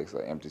suitcase,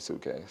 like empty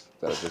suitcase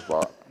that I just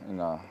bought, you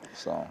know,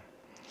 so.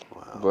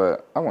 Wow.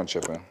 But I wasn't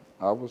tripping.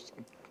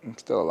 I'm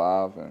still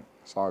alive and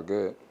it's all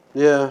good.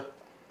 Yeah.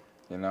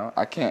 You know,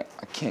 I can't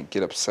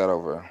get upset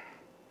over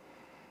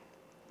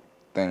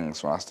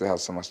things when I still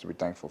have so much to be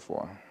thankful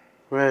for.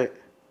 Right.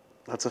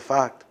 That's a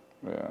fact.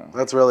 Yeah.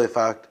 That's really a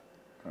fact.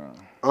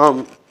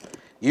 Yeah.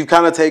 You've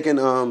kind of taken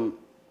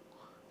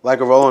like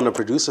a role on the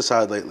producer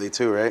side lately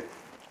too, right?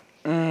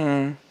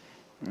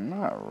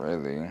 Not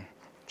really.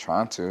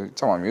 Trying to. You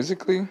talking about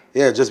musically?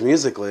 Yeah, just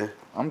musically.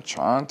 I'm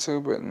trying to,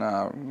 but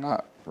no,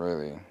 not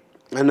really.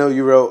 I know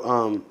you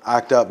wrote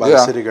Act Up by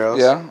the City Girls.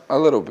 Yeah, a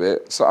little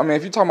bit. So, I mean,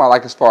 if you're talking about,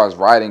 like, as far as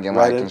writing and,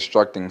 like,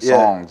 constructing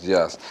songs,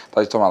 yes.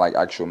 But you're talking about, like,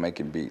 actual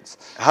making beats.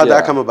 How'd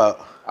that come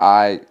about?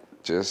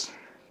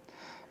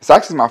 It's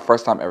actually my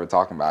first time ever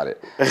talking about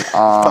it.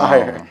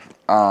 Fire.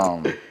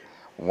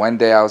 One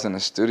day I was in the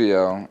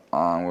studio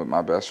with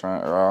my best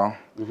friend, Earl,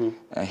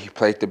 and he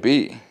played the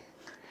beat.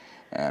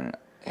 And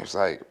he was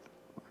like,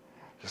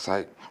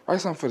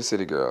 write something for the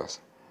City Girls.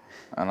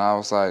 And I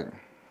was like,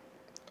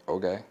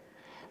 okay.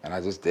 And I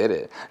just did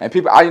it. And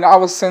people, and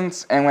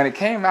when it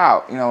came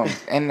out, you know,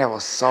 and they were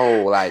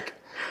so, like,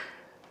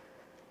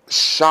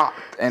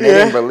 shocked. And they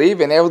didn't believe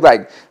it. And it was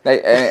like,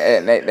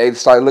 they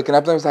started looking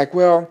up and it was like,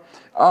 well,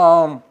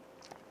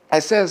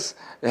 it says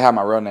it had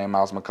my real name,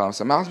 Miles McCollum.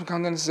 So Miles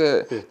McCollum, then it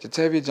said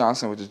Jatavia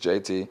Johnson, which is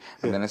JT,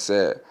 and then it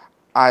said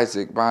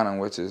Isaac Bonham,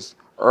 which is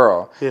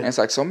Earl. And it's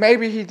like, so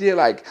maybe he did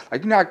like you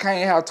know how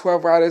Kanye had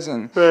 12 writers,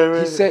 and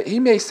he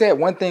may said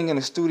one thing in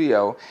the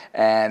studio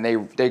and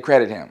they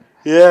credit him.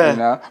 Yeah. You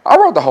know, I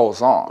wrote the whole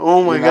song.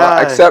 Oh my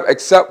God.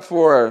 Except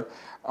for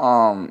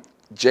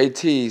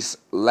JT's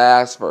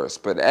last verse,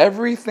 but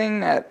everything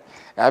that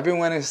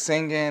everyone is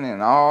singing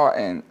and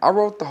I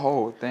wrote the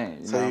whole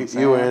thing. You know what I'm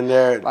saying? You were in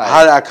there. Like,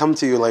 how did I come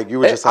to you? Like you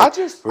were just like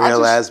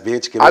real ass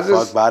bitch, give a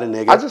fuck about a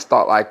nigga. I just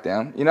thought like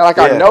them. You know, like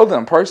I know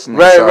them personally.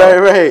 Right, so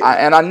right.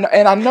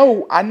 I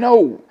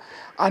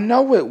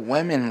know what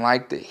women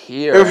like to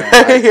hear.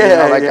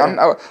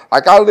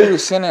 Like, I literally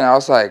sent it. I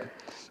was like,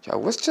 yo,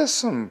 what's just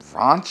some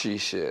raunchy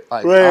shit?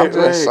 Like I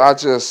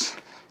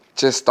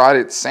just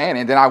started saying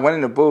it. And then I went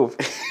in the booth,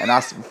 and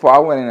before I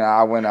went in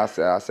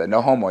there, I said,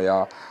 no homo,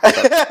 y'all.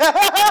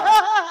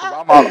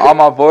 All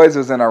my boys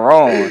was in a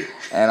room,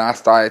 and I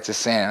started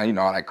just saying, you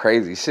know, all that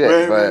crazy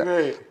shit.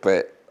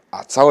 But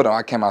I told them,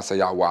 I came out and said,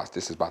 y'all watch,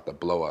 this is about to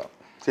blow up.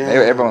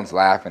 Everyone's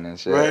laughing and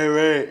shit.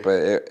 Right.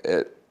 But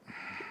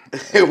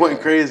it went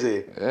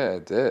crazy. Yeah,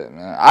 it did,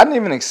 man. I didn't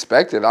even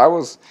expect it.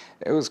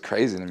 It was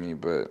crazy to me,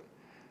 but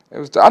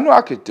I knew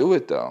I could do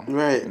it though.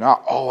 Right. You know,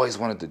 I always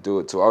wanted to do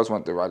it too. I always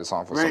wanted to write a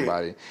song for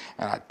somebody,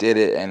 and I did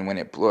it. And when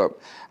it blew up,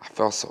 I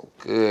felt so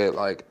good.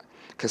 Like,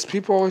 cause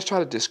people always try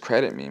to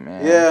discredit me,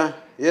 man. Yeah.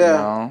 You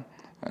know.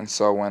 And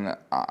so when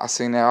I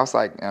seen that, I was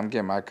like, I'm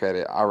getting my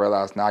credit. I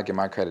realized now I get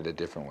my credit a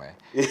different way.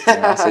 You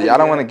know? I said, y'all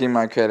don't want to give me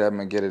my credit. I'm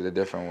gonna get it a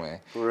different way.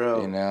 For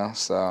real. You know.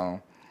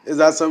 So. Is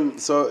that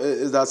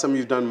something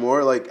you've done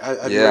more? Like,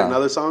 have you written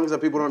other songs that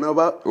people don't know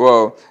about?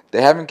 Well,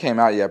 they haven't came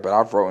out yet, but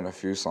I've written a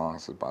few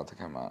songs about to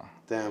come out.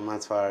 Damn,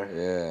 that's fire.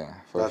 Yeah,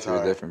 for a few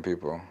different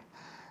people.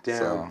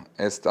 Damn.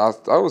 So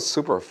that was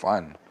super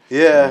fun.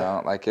 Yeah. You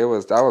know? Like that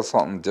was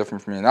something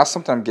different for me, and that's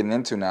something I'm getting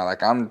into now.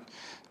 Like I'm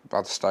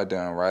about to start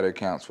doing writer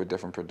counts with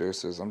different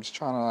producers. I'm just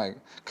trying to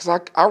cause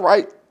I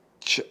write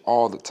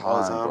all the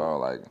time, bro.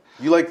 Like.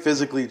 You like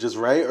physically just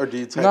write, or do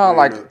you type? No,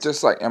 like notes?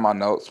 just like in my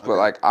notes, but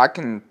like I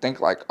can think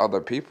like other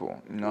people,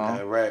 you know.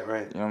 Okay, right. You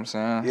know what I'm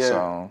saying? Yeah.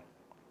 So,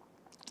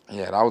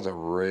 yeah, that was a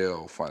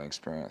real fun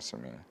experience for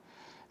me,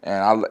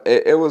 and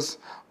it was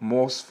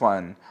most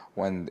fun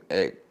when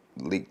it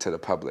leaked to the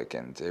public,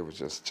 and it was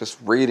just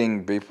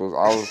reading people's.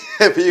 I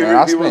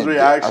spent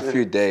reaction. a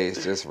few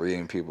days just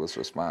reading people's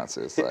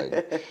responses,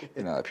 like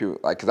you know, people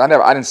like because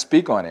I didn't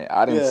speak on it,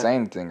 I didn't say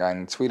anything, I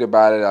didn't tweet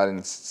about it, I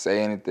didn't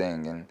say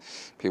anything, and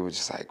people were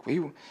just like,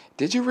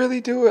 did you really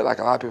do it? Like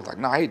a lot of people were like,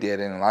 no, he did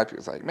it, and a lot of people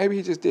was like, maybe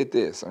he just did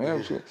this. I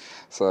mean,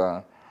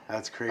 so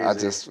that's crazy.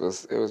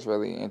 It was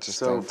really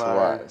interesting to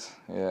watch.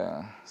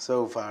 Yeah.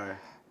 So fire.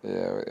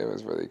 Yeah, it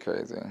was really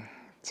crazy.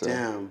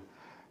 Damn.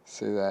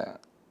 See that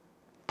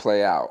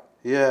play out.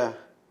 Yeah.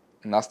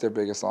 And that's their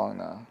biggest song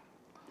now.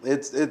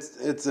 It's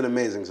an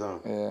amazing song.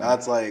 Yeah.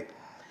 That's like,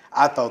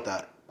 I felt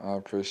that. I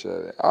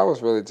appreciate it. I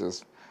was really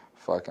just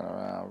fucking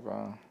around,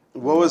 bro.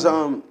 What was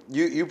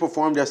you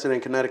performed yesterday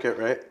in Connecticut,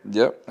 right?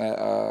 Yep,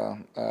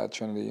 at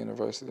Trinity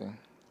University.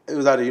 It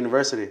was at a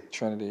university.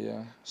 Trinity,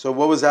 yeah. So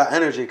what was that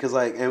energy? Cause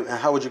like, and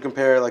how would you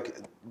compare like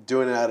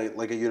doing it at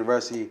a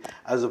university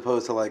as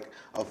opposed to like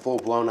a full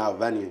blown out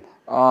venue?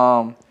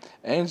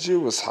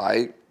 Andrew was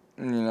hype,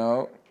 you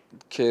know.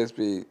 Kids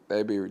be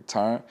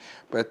returned,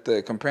 but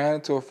comparing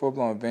it to a full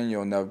blown venue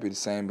will never be the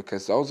same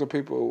because those are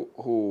people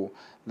who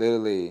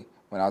literally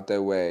went out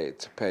their way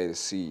to pay to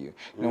see you.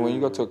 You know, when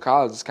you go to a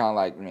college, it's kind of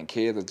like,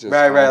 kids are just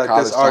right. Like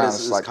college this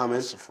artist is like, coming.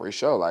 It's a free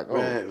show. Like,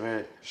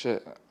 right.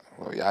 Shit.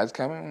 Well, yeah, it's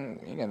coming.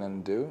 You ain't got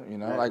nothing to do. You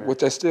know, which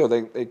they still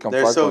they come.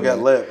 They still get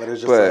lit, but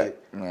it's just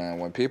like, man,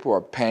 when people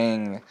are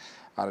paying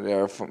out of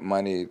their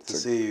money to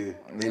see you,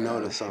 they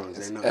know the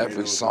songs. They know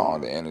every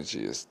song. The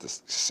energy is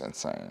just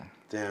insane.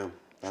 Damn,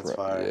 that's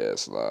fire. Yeah,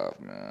 it's love,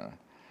 man.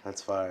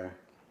 That's fire.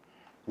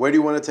 Where do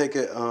you want to take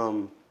it?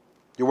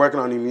 You're working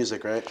on new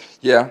music, right?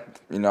 Yeah,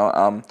 you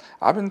know,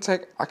 I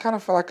kind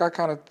of feel like I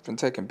kind of been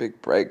taking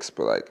big breaks,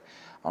 but like,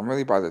 I'm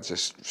really about to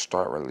just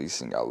start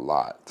releasing a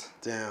lot.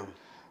 Damn.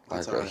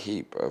 Like a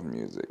heap of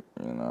music,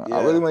 you know. Yeah.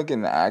 I really want to get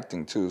into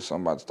acting too, so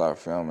I'm about to start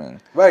filming.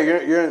 Right,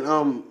 you're in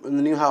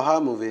the new How High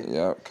movie.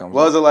 Yeah. What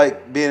was it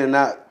like being in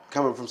that,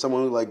 coming from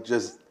someone who like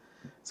just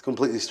is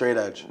completely straight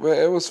edge? Well,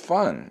 it was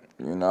fun,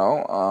 you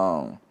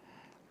know.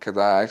 Cause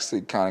I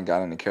actually kind of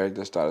got in the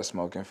character, started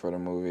smoking for the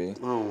movie.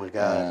 Oh my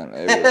God! And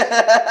it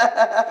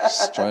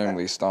was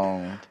extremely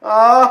stoned.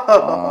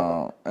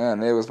 Oh.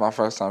 And it was my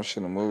first time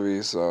shooting a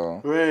movie,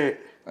 so right.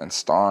 And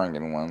starring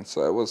in one,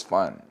 so it was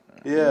fun.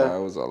 Yeah, you know,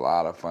 it was a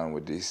lot of fun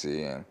with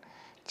DC and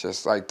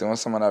just like doing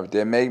something else.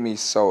 It made me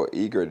so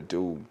eager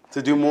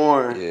to do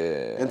more.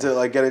 Yeah, and to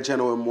like get a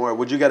channel with more.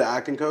 Would you get an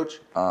acting coach?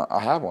 I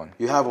have one.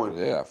 You have one?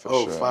 Yeah, for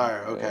sure. Oh,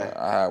 fire! Okay. Yeah,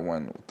 I had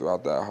one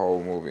throughout that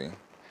whole movie.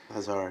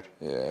 That's hard.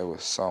 Yeah, it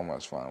was so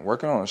much fun.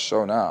 Working on a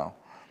show now,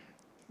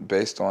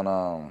 based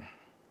on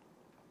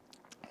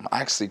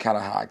actually kind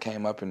of how I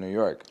came up in New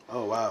York.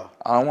 Oh wow.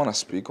 I don't want to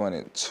speak on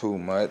it too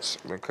much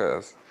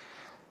because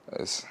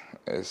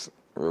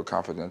real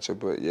confidential,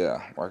 but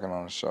yeah, working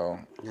on a show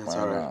That's right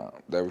hard. now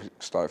that we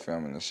start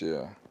filming this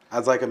year.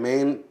 As like a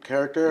main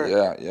character?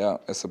 Yeah.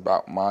 It's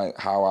about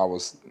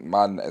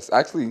it's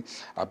actually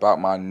about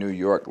my New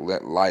York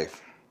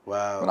life.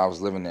 Wow. When I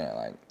was living there,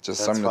 like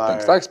just That's some of the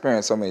things. fire. I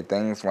experienced so many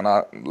things when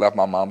I left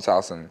my mom's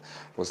house and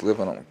was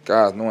living on.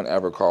 God, no one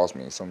ever calls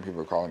me. Some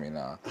people are calling me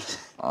now.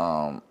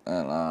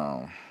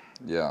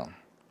 Yeah,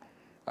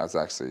 that's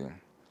actually.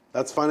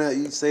 That's funny that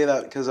you say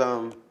that because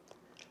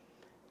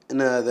in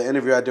the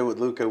interview I did with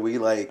Luca, we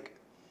like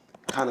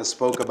kind of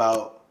spoke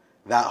about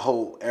that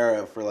whole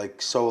era for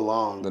like so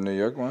long. The New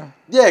York one?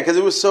 Yeah, because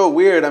it was so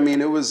weird. I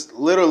mean, it was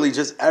literally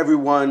just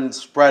everyone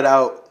spread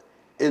out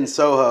in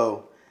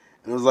Soho.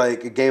 It was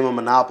like a game of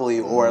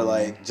Monopoly or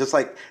like just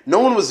like no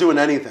one was doing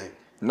anything.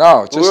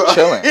 No, just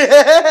chilling.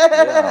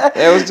 Yeah.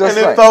 It was just and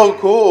it like, felt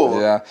cool.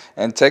 Yeah,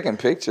 and taking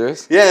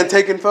pictures. Yeah, and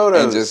taking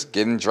photos. And just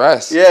getting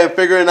dressed. Yeah, and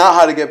figuring out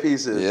how to get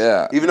pieces.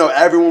 Yeah. Even though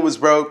everyone was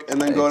broke and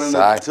then going to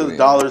the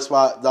dollar pizza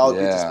spot,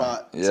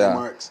 St.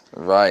 Mark's.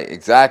 Right,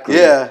 exactly.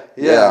 Yeah.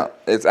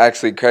 It's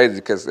actually crazy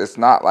because it's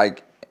not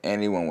like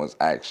anyone was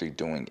actually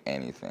doing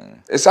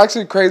anything. It's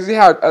actually crazy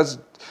how us,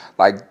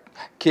 like,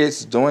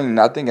 kids doing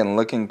nothing and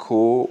looking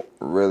cool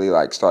really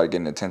like started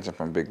getting attention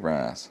from big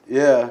brands.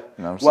 Yeah.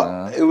 You know what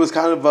I'm saying? It was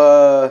kind of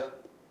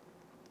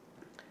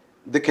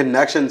the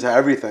connection to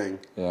everything.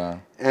 Yeah.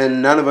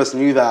 And none of us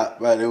knew that,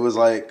 but it was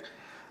like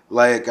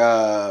we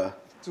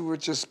were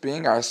just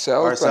being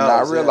ourselves but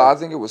not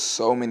realizing it was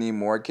so many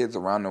more kids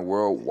around the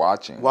world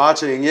watching.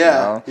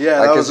 Yeah. You know?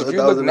 Like, because if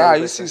you look now,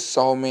 you see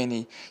so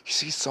many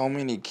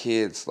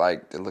kids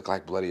like that look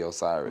like Bloody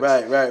Osiris.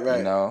 Right.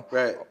 You know?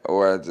 Right.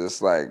 Or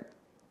just like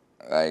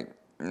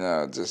you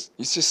know, just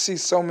you just see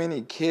so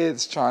many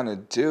kids trying to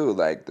do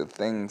like the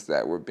things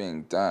that were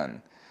being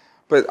done.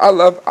 But I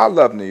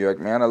love New York,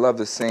 man. I love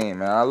the scene,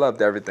 man. I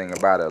loved everything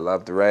about it. I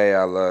loved Ray.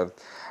 I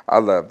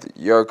loved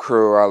your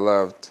crew. I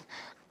loved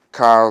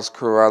Kyle's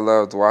crew. I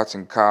loved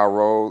watching Kyle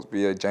Rose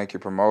be a janky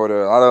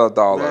promoter. I loved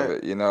all of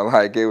it. You know,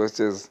 like it was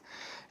just.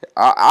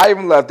 I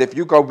even loved if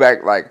you go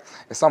back, like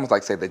it's almost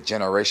like say the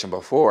generation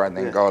before, and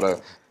then go to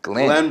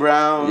Glenn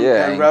Brown,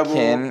 Ken Rebel,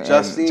 and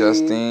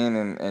Justine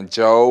and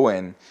Joe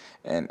and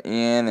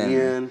Ian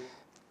and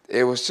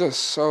it was just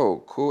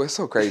so cool. It's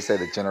so crazy to say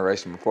the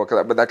generation before,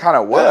 but that kind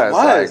of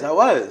was.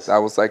 That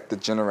was like the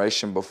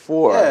generation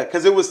before. Yeah,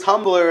 because it was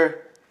Tumblr.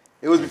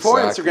 It was before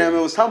Instagram.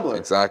 It was Tumblr.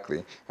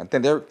 Exactly, and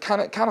then they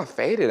kind of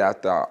faded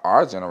after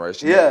our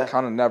generation. Yeah,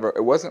 kind of never.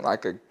 It wasn't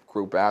like a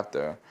group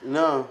after.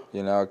 No.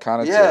 You know,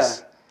 kind of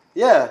just.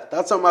 Yeah,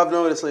 that's something I've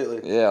noticed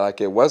lately. Yeah, like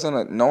it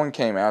wasn't no one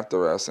came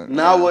after us. And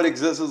now what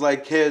exists is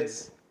like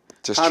kids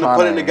just trying to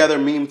put it together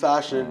meme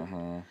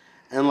fashion.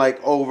 And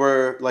like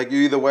like you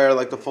either wear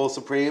like the full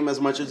Supreme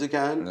as much as you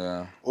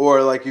can.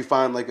 Or like you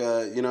find like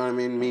a, you know what I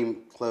mean, meme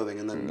clothing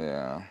and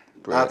then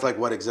that's like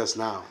what exists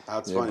now.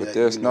 That's funny that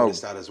you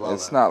noticed that as well.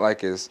 It's not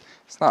like it's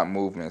not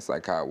movements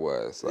like how it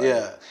was.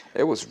 Like,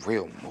 it was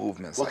real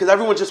movements. Well, because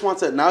everyone just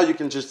wants it. Now you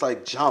can just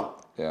like jump.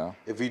 Yeah.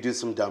 If you do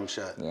some dumb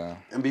shit. Yeah.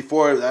 And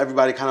before,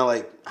 everybody kind of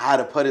like had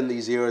to put in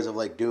these years of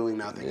like doing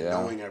nothing and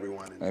knowing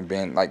everyone. And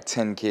being like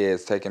 10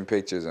 kids taking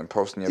pictures and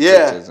posting your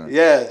pictures. And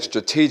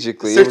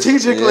strategically.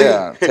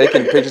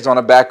 Taking pictures on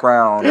a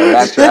background and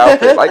match your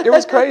outfit. Like it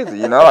was crazy,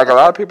 you know? Like a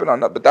lot of people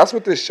don't know. But that's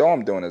what this show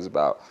I'm doing is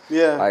about.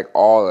 Yeah. Like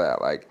all of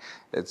that. Like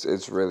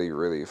it's really,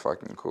 really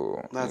fucking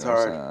cool. That's you know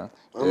hard.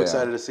 I'm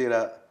excited to see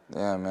that.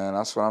 Yeah, man.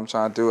 That's what I'm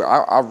trying to do.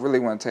 I really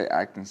want to take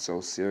acting so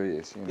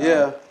serious, you know?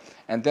 Yeah.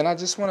 And then I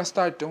just want to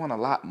start doing a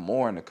lot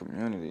more in the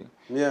community.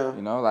 Yeah.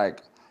 You know,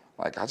 like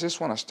I just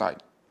want to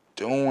start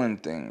doing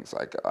things,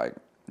 like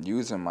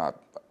using my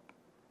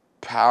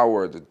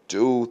power to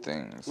do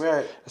things.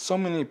 Right. There's so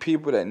many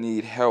people that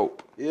need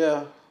help.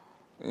 Yeah.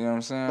 You know what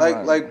I'm saying?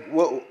 Like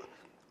what?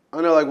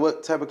 I know. Like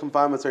what type of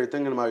confinements are you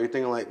thinking about? Are you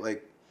thinking like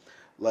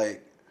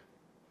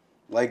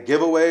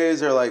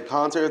giveaways or like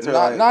concerts or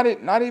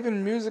not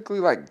even musically,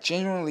 like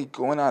genuinely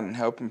going out and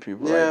helping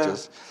people. Yeah.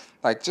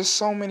 Like just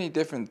so many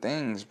different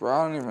things, bro.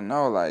 I don't even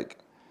know, like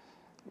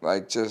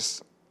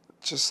just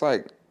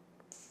like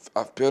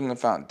building a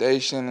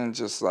foundation and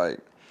just like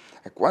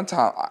one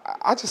time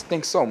I just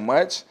think so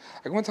much.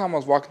 Like one time I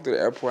was walking through the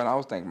airport and I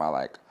was thinking about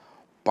like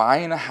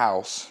buying a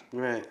house,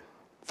 right?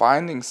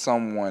 Finding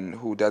someone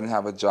who doesn't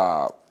have a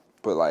job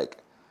but like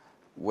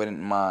wouldn't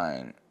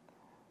mind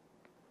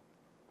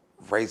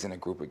raising a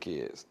group of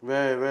kids,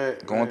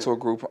 going to a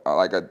group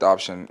like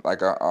adoption,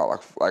 like a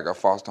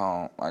foster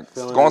home, like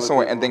going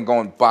somewhere and then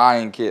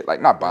buying kids,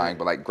 like not buying,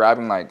 but like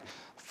grabbing like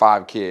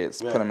 5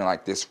 kids, put them in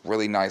like this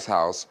really nice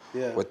house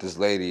with this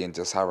lady and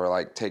just have her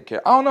like take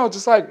care. I don't know,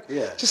 just like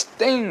just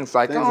things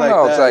like things I don't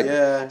know, it's like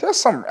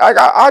just some.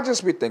 I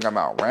just be thinking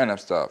about random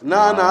stuff. No,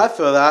 I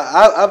feel that.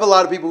 I have a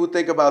lot of people who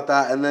think about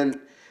that, and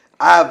then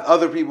I have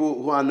other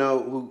people who I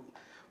know who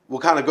will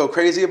kind of go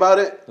crazy about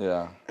it.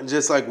 Yeah. And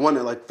just like want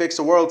to like fix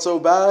the world so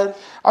bad.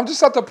 I'm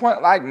just at the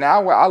point like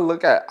now where I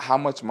look at how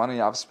much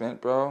money I've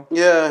spent, bro.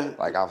 Yeah.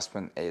 Like I've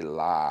spent a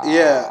lot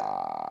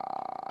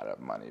of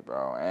money. money,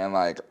 bro, and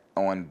like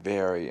on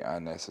very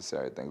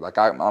unnecessary things. Like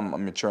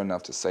I'm mature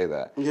enough to say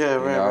that. Yeah, you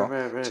right, know,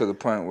 right. To the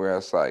point where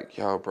it's like,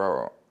 yo,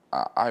 bro,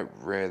 I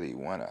really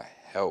want to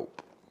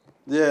help.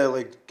 Yeah,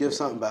 like give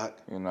something back.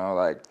 You know,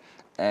 like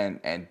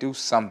and do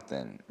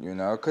something. You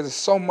know, because there's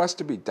so much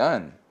to be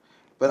done.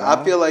 But You I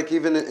know? feel like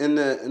even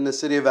in the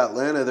city of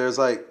Atlanta, there's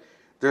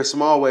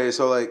small ways.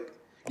 So like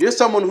you're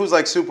someone who's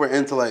like super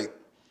into like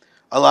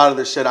a lot of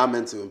the shit I'm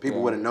into, and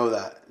people wouldn't know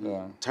that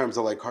in terms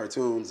of like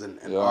cartoons and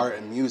art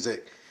and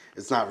music.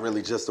 It's not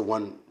really just the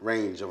one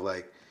range of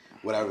like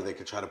whatever they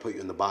could try to put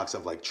you in the box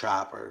of like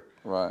trap or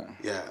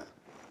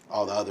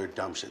all the other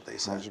dumb shit they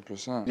say.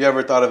 100%. You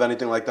ever thought of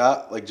anything like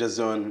that, like just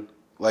doing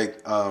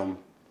like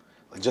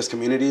just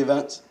community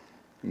events?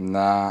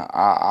 Nah,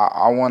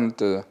 I wanted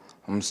to.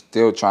 I'm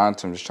still trying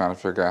to. I'm just trying to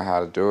figure out how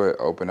to do it.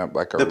 Open up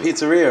like The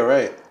pizzeria,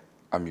 right?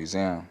 a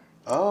museum.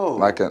 Oh.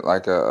 Like a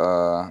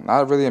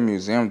not really a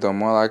museum though,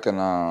 more like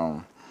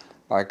an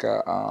like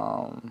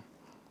a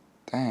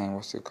dang,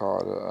 what's it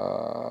called?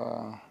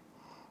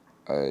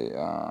 I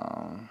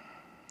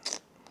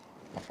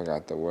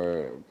forgot the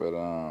word, but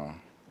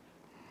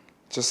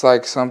just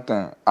like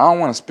something. I don't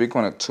want to speak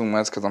on it too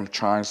much because I'm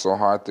trying so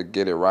hard to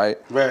get it right.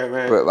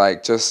 Right. But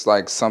like just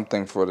like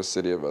something for the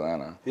city of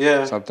Atlanta.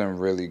 Yeah. Something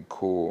really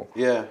cool.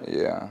 Yeah.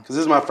 Yeah. Because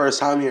this is my first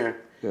time here.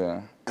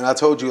 Yeah. And I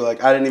told you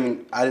like I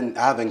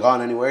haven't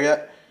gone anywhere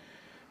yet.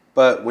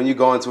 But when you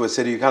go into a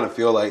city, you kind of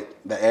feel like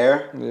the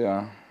air.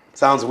 Yeah.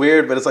 Sounds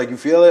weird, but it's like you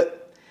feel it.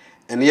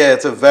 And yeah,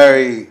 it's a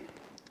very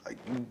like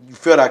you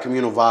feel that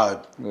communal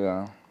vibe.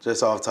 Yeah.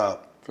 Just off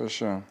top. For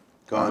sure.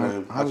 Going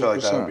in. I feel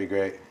like that would be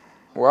great.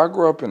 Well, I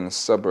grew up in the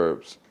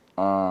suburbs,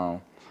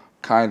 kind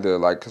of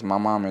like, because my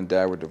mom and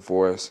dad were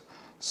divorced,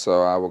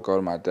 so I would go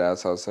to my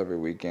dad's house every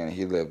weekend.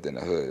 He lived in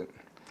the hood.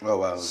 Oh,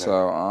 wow. Okay.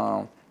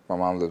 So my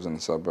mom lives in the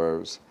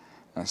suburbs,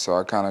 and so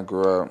I kind of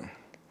grew up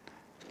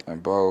in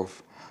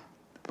both,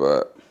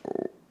 but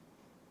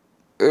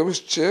it was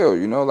chill,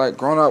 you know, like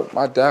growing up,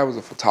 my dad was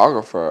a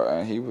photographer,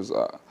 and he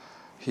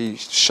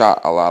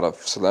shot a lot of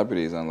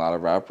celebrities and a lot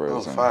of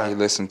rappers, and he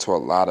listened to a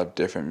lot of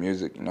different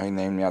music. You know, he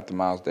named me after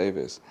Miles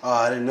Davis. Oh,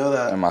 I didn't know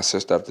that. And my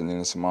sister after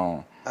Nina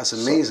Simone. That's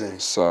amazing.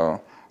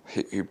 So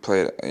he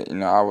played. You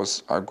know,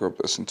 I grew up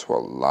listening to a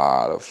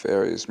lot of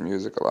various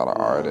music, a lot of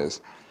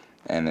artists,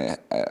 and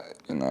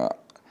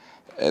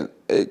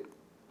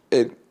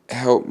it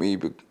helped me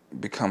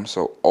become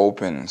so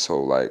open and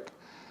so like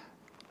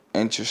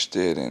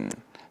interested in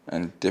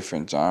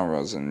different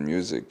genres and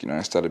music, you know,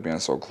 instead of being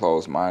so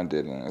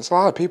closed-minded. And there's a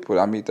lot of people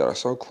that I meet that are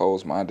so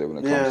closed-minded when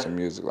it comes to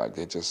music. Like,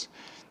 they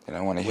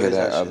don't want to hear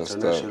that other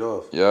stuff. Turn that shit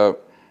off.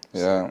 Yep.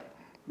 Yeah.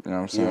 You know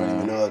what I'm saying? You don't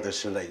even know that the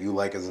shit that you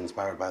like is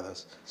inspired by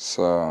this.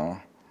 So,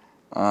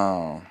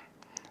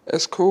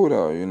 it's cool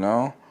though, you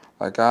know?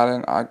 Like,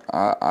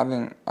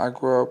 I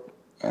grew up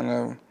in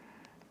a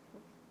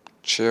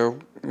chill,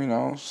 you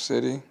know,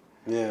 city.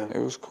 Yeah. It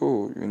was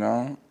cool, you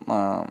know?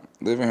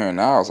 Living here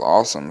now is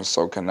awesome. It's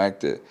so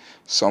connected.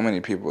 So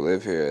many people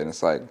live here, and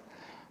it's like,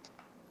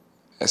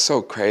 it's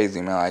so crazy,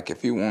 man. Like,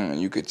 if you want,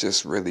 you could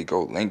just really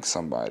go link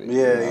somebody.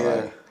 Yeah, you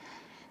know,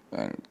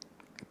 like, and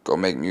go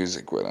make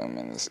music with them,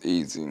 and it's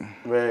easy.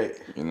 Right.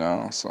 You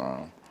know,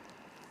 so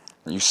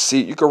you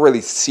can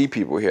really see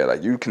people here.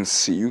 Like, you can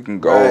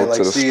go like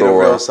to the see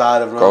store, the real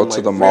side of them, go like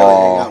to the really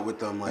mall, hang out with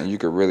them, like, and you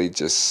can really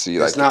just see.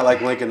 It's like, not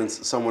like linking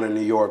someone in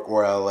New York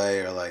or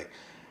LA or like.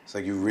 It's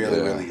like you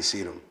really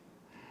see them.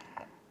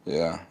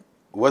 Yeah.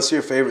 What's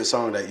your favorite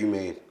song that you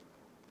made?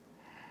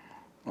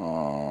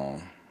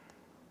 Song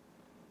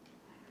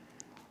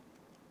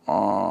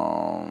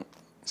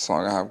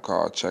I have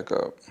called Check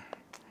Up.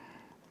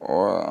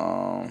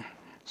 Or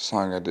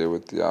song I did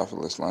with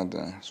Theophilus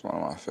London. It's one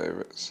of my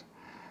favorites.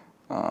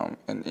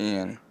 And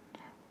Ian,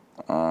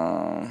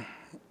 who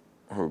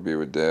would be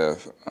with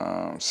Dev,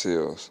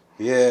 Seals.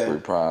 Yeah.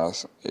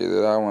 Reprise.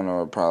 Either that one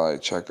or probably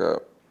like Check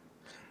Up.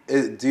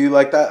 Do you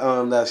like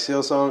that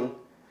Seal song?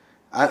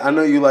 I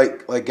know you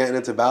like getting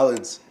into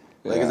ballads.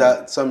 Like, is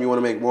that something you want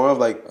to make more of?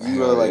 Like, you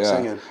really like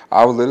singing?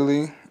 I would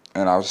literally,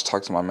 and I was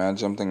talking to my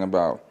manager, I'm thinking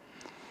about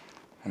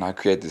when I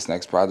create this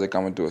next project,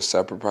 I'm going to do a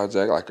separate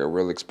project, like a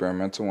real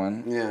experimental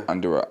one,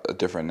 under a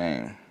different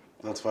name.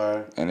 That's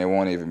fire. And it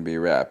won't even be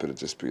rap, it'll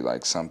just be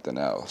like something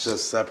else.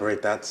 Just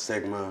separate that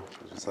stigma.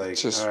 Just like,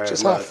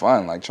 just have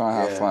fun, like try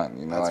and have fun,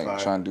 you know, like fire.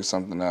 try and do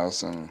something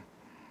else and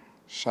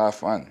just have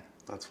fun.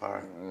 That's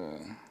fire.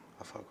 Yeah.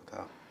 I fuck with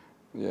that.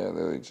 Yeah,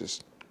 literally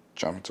just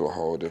jump into a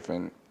whole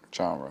different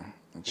genre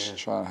and just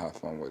try and have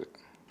fun with it.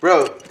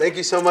 Bro, thank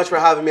you so much for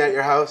having me at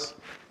your house.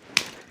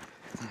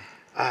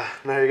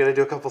 Now you're gonna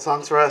do a couple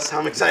songs for us.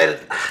 I'm excited.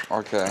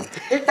 Okay.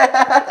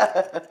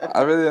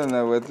 I really don't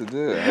know what to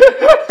do.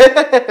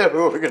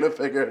 We're gonna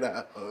figure it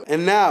out.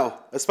 And now,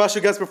 a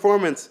special guest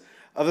performance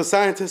of The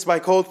Scientist by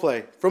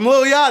Coldplay from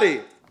Lil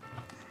Yachty.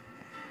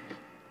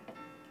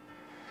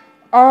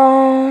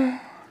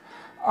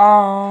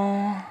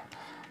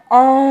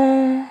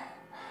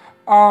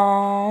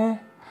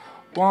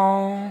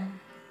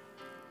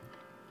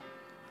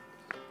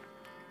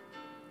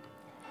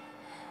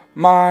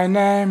 My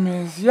name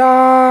is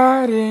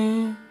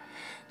Yachty,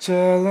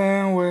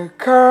 chillin' with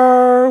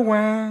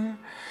Kerwin.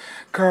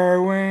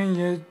 Kerwin,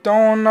 you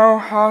don't know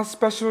how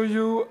special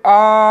you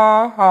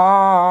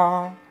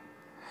are.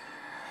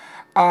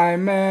 I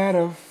met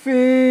a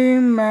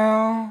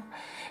female,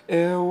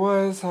 it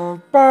was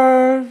her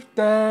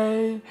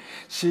birthday.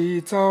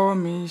 She told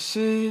me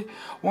she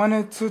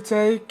wanted to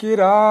take it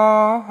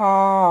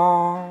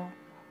off.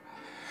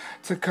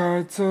 Took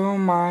her to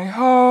my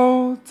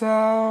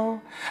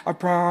hotel. I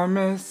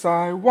promise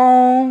I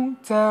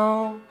won't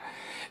tell.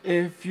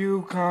 If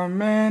you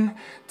come in,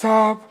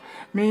 top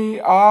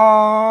me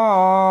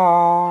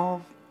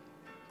off.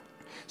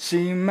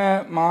 She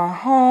met my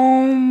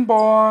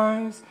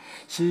homeboys.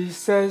 She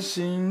said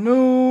she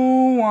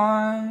knew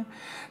one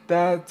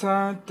that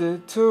turned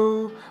it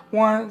to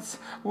once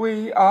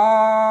we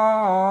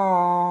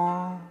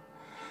are.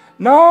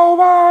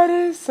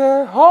 Nobody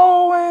said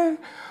hoeing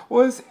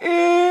was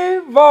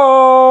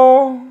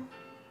evil.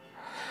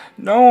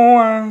 No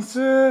one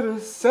should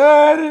have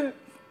said it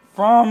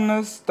from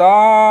the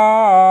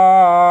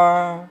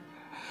start.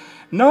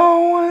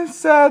 No one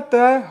said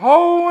that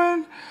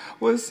hoeing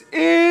was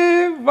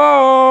evil.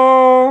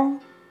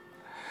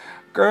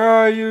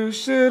 Girl, you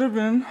should have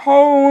been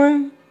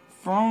hoeing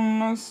from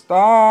the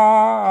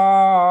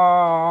start.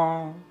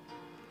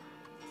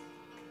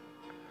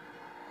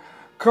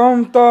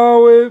 Come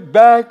throw it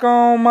back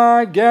on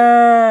my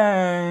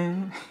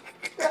gang.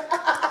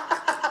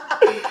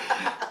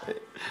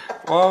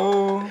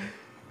 Whoa.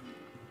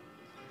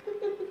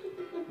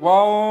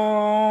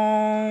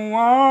 Whoa.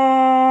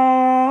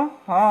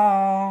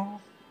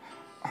 Whoa.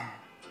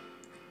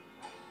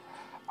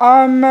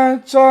 I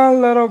met your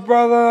little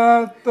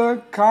brother at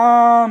the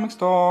comic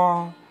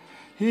store.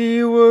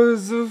 He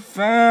was a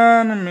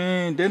fan of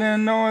me.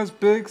 Didn't know his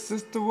big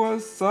sister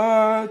was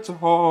such a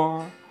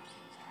whore.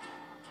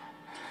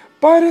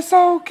 But it's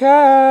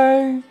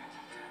okay.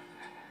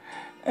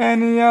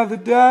 Any other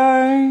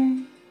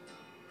day,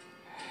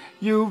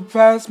 you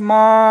pass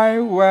my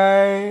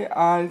way,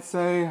 I'd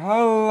say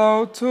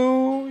hello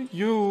to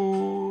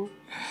you.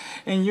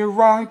 And you're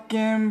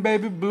rocking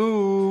baby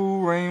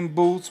blue rain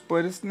boots,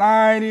 but it's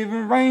not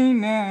even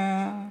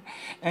raining.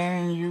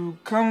 And you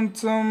come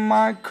to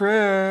my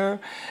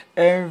crib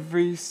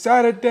every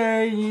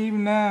Saturday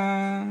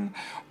evening.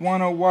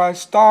 Wanna watch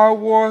Star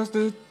Wars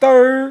the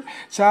third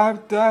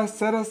chapter? I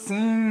said I've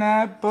seen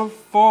that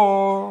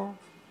before.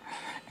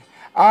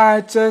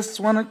 I just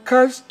wanna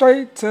cut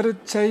straight to the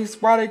chase.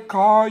 Why they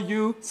call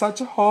you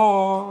such a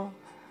whore?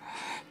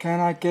 Can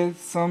I get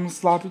some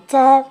sloppy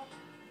top?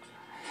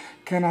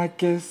 Can I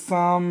get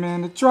some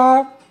in the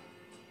drop?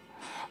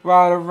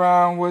 Ride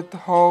around with the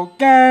whole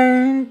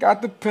gang.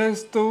 Got the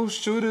pistol,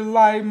 shoot it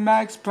like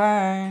Max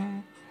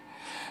Payne.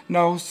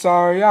 No,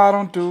 sorry, I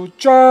don't do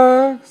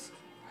drugs,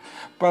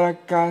 but I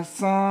got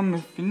some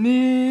if you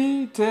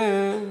need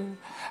it.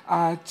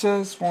 I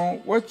just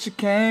want what you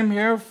came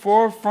here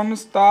for from the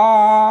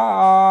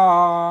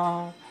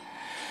start.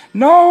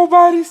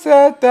 Nobody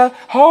said that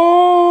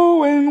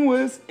hoeing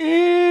was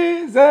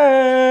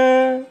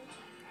easy.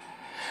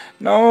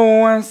 No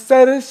one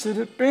said it should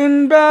have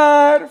been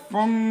bad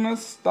from the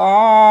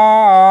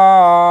start.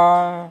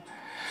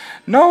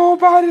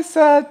 Nobody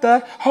said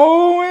that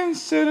hoeing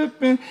should have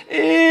been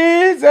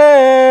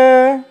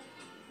easy.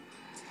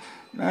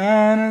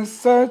 Man, it's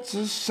such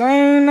a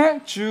shame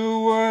that you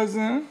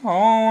wasn't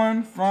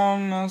hoeing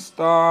from the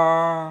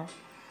start.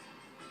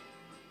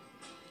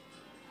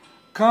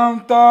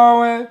 Come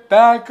throw it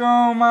back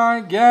on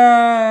my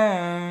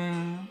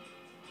gang.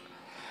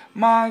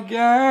 My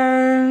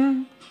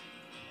gang.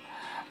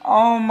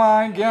 On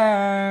my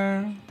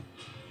gang.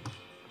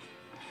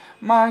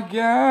 My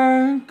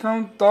gang.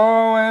 Come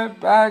throw it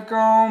back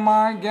on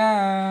my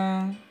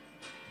gang.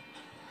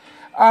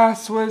 I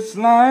switch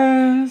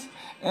lanes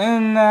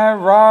in that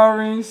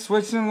Rari,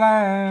 switching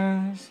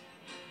lanes.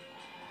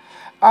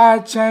 I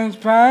change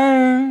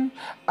pain,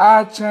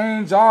 I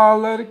change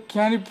all of the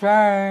candy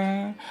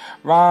pain.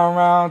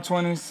 Round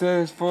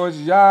 26 for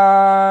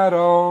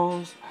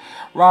Giottos.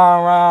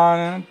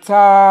 Round in a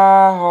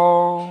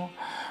Tahoe.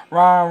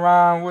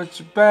 Round with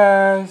your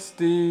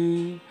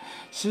bestie.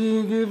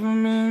 She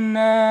giving me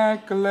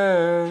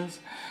necklace.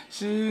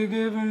 She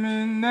giving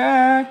me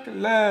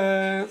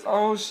necklace.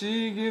 Oh,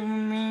 she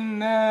giving me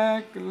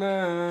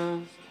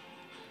necklace.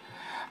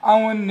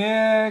 I want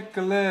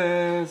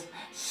necklace.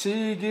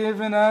 She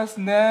giving us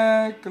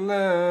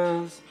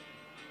necklace.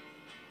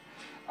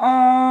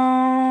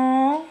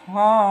 Oh,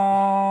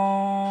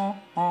 oh,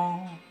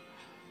 oh.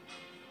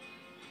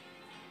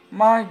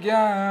 My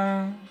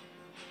gang.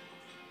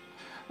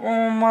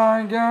 Oh,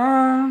 my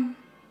gang.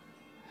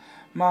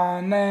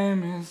 My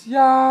name is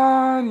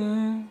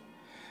Yachty.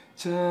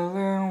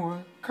 Chillin'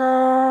 with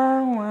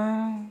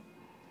Kerwin.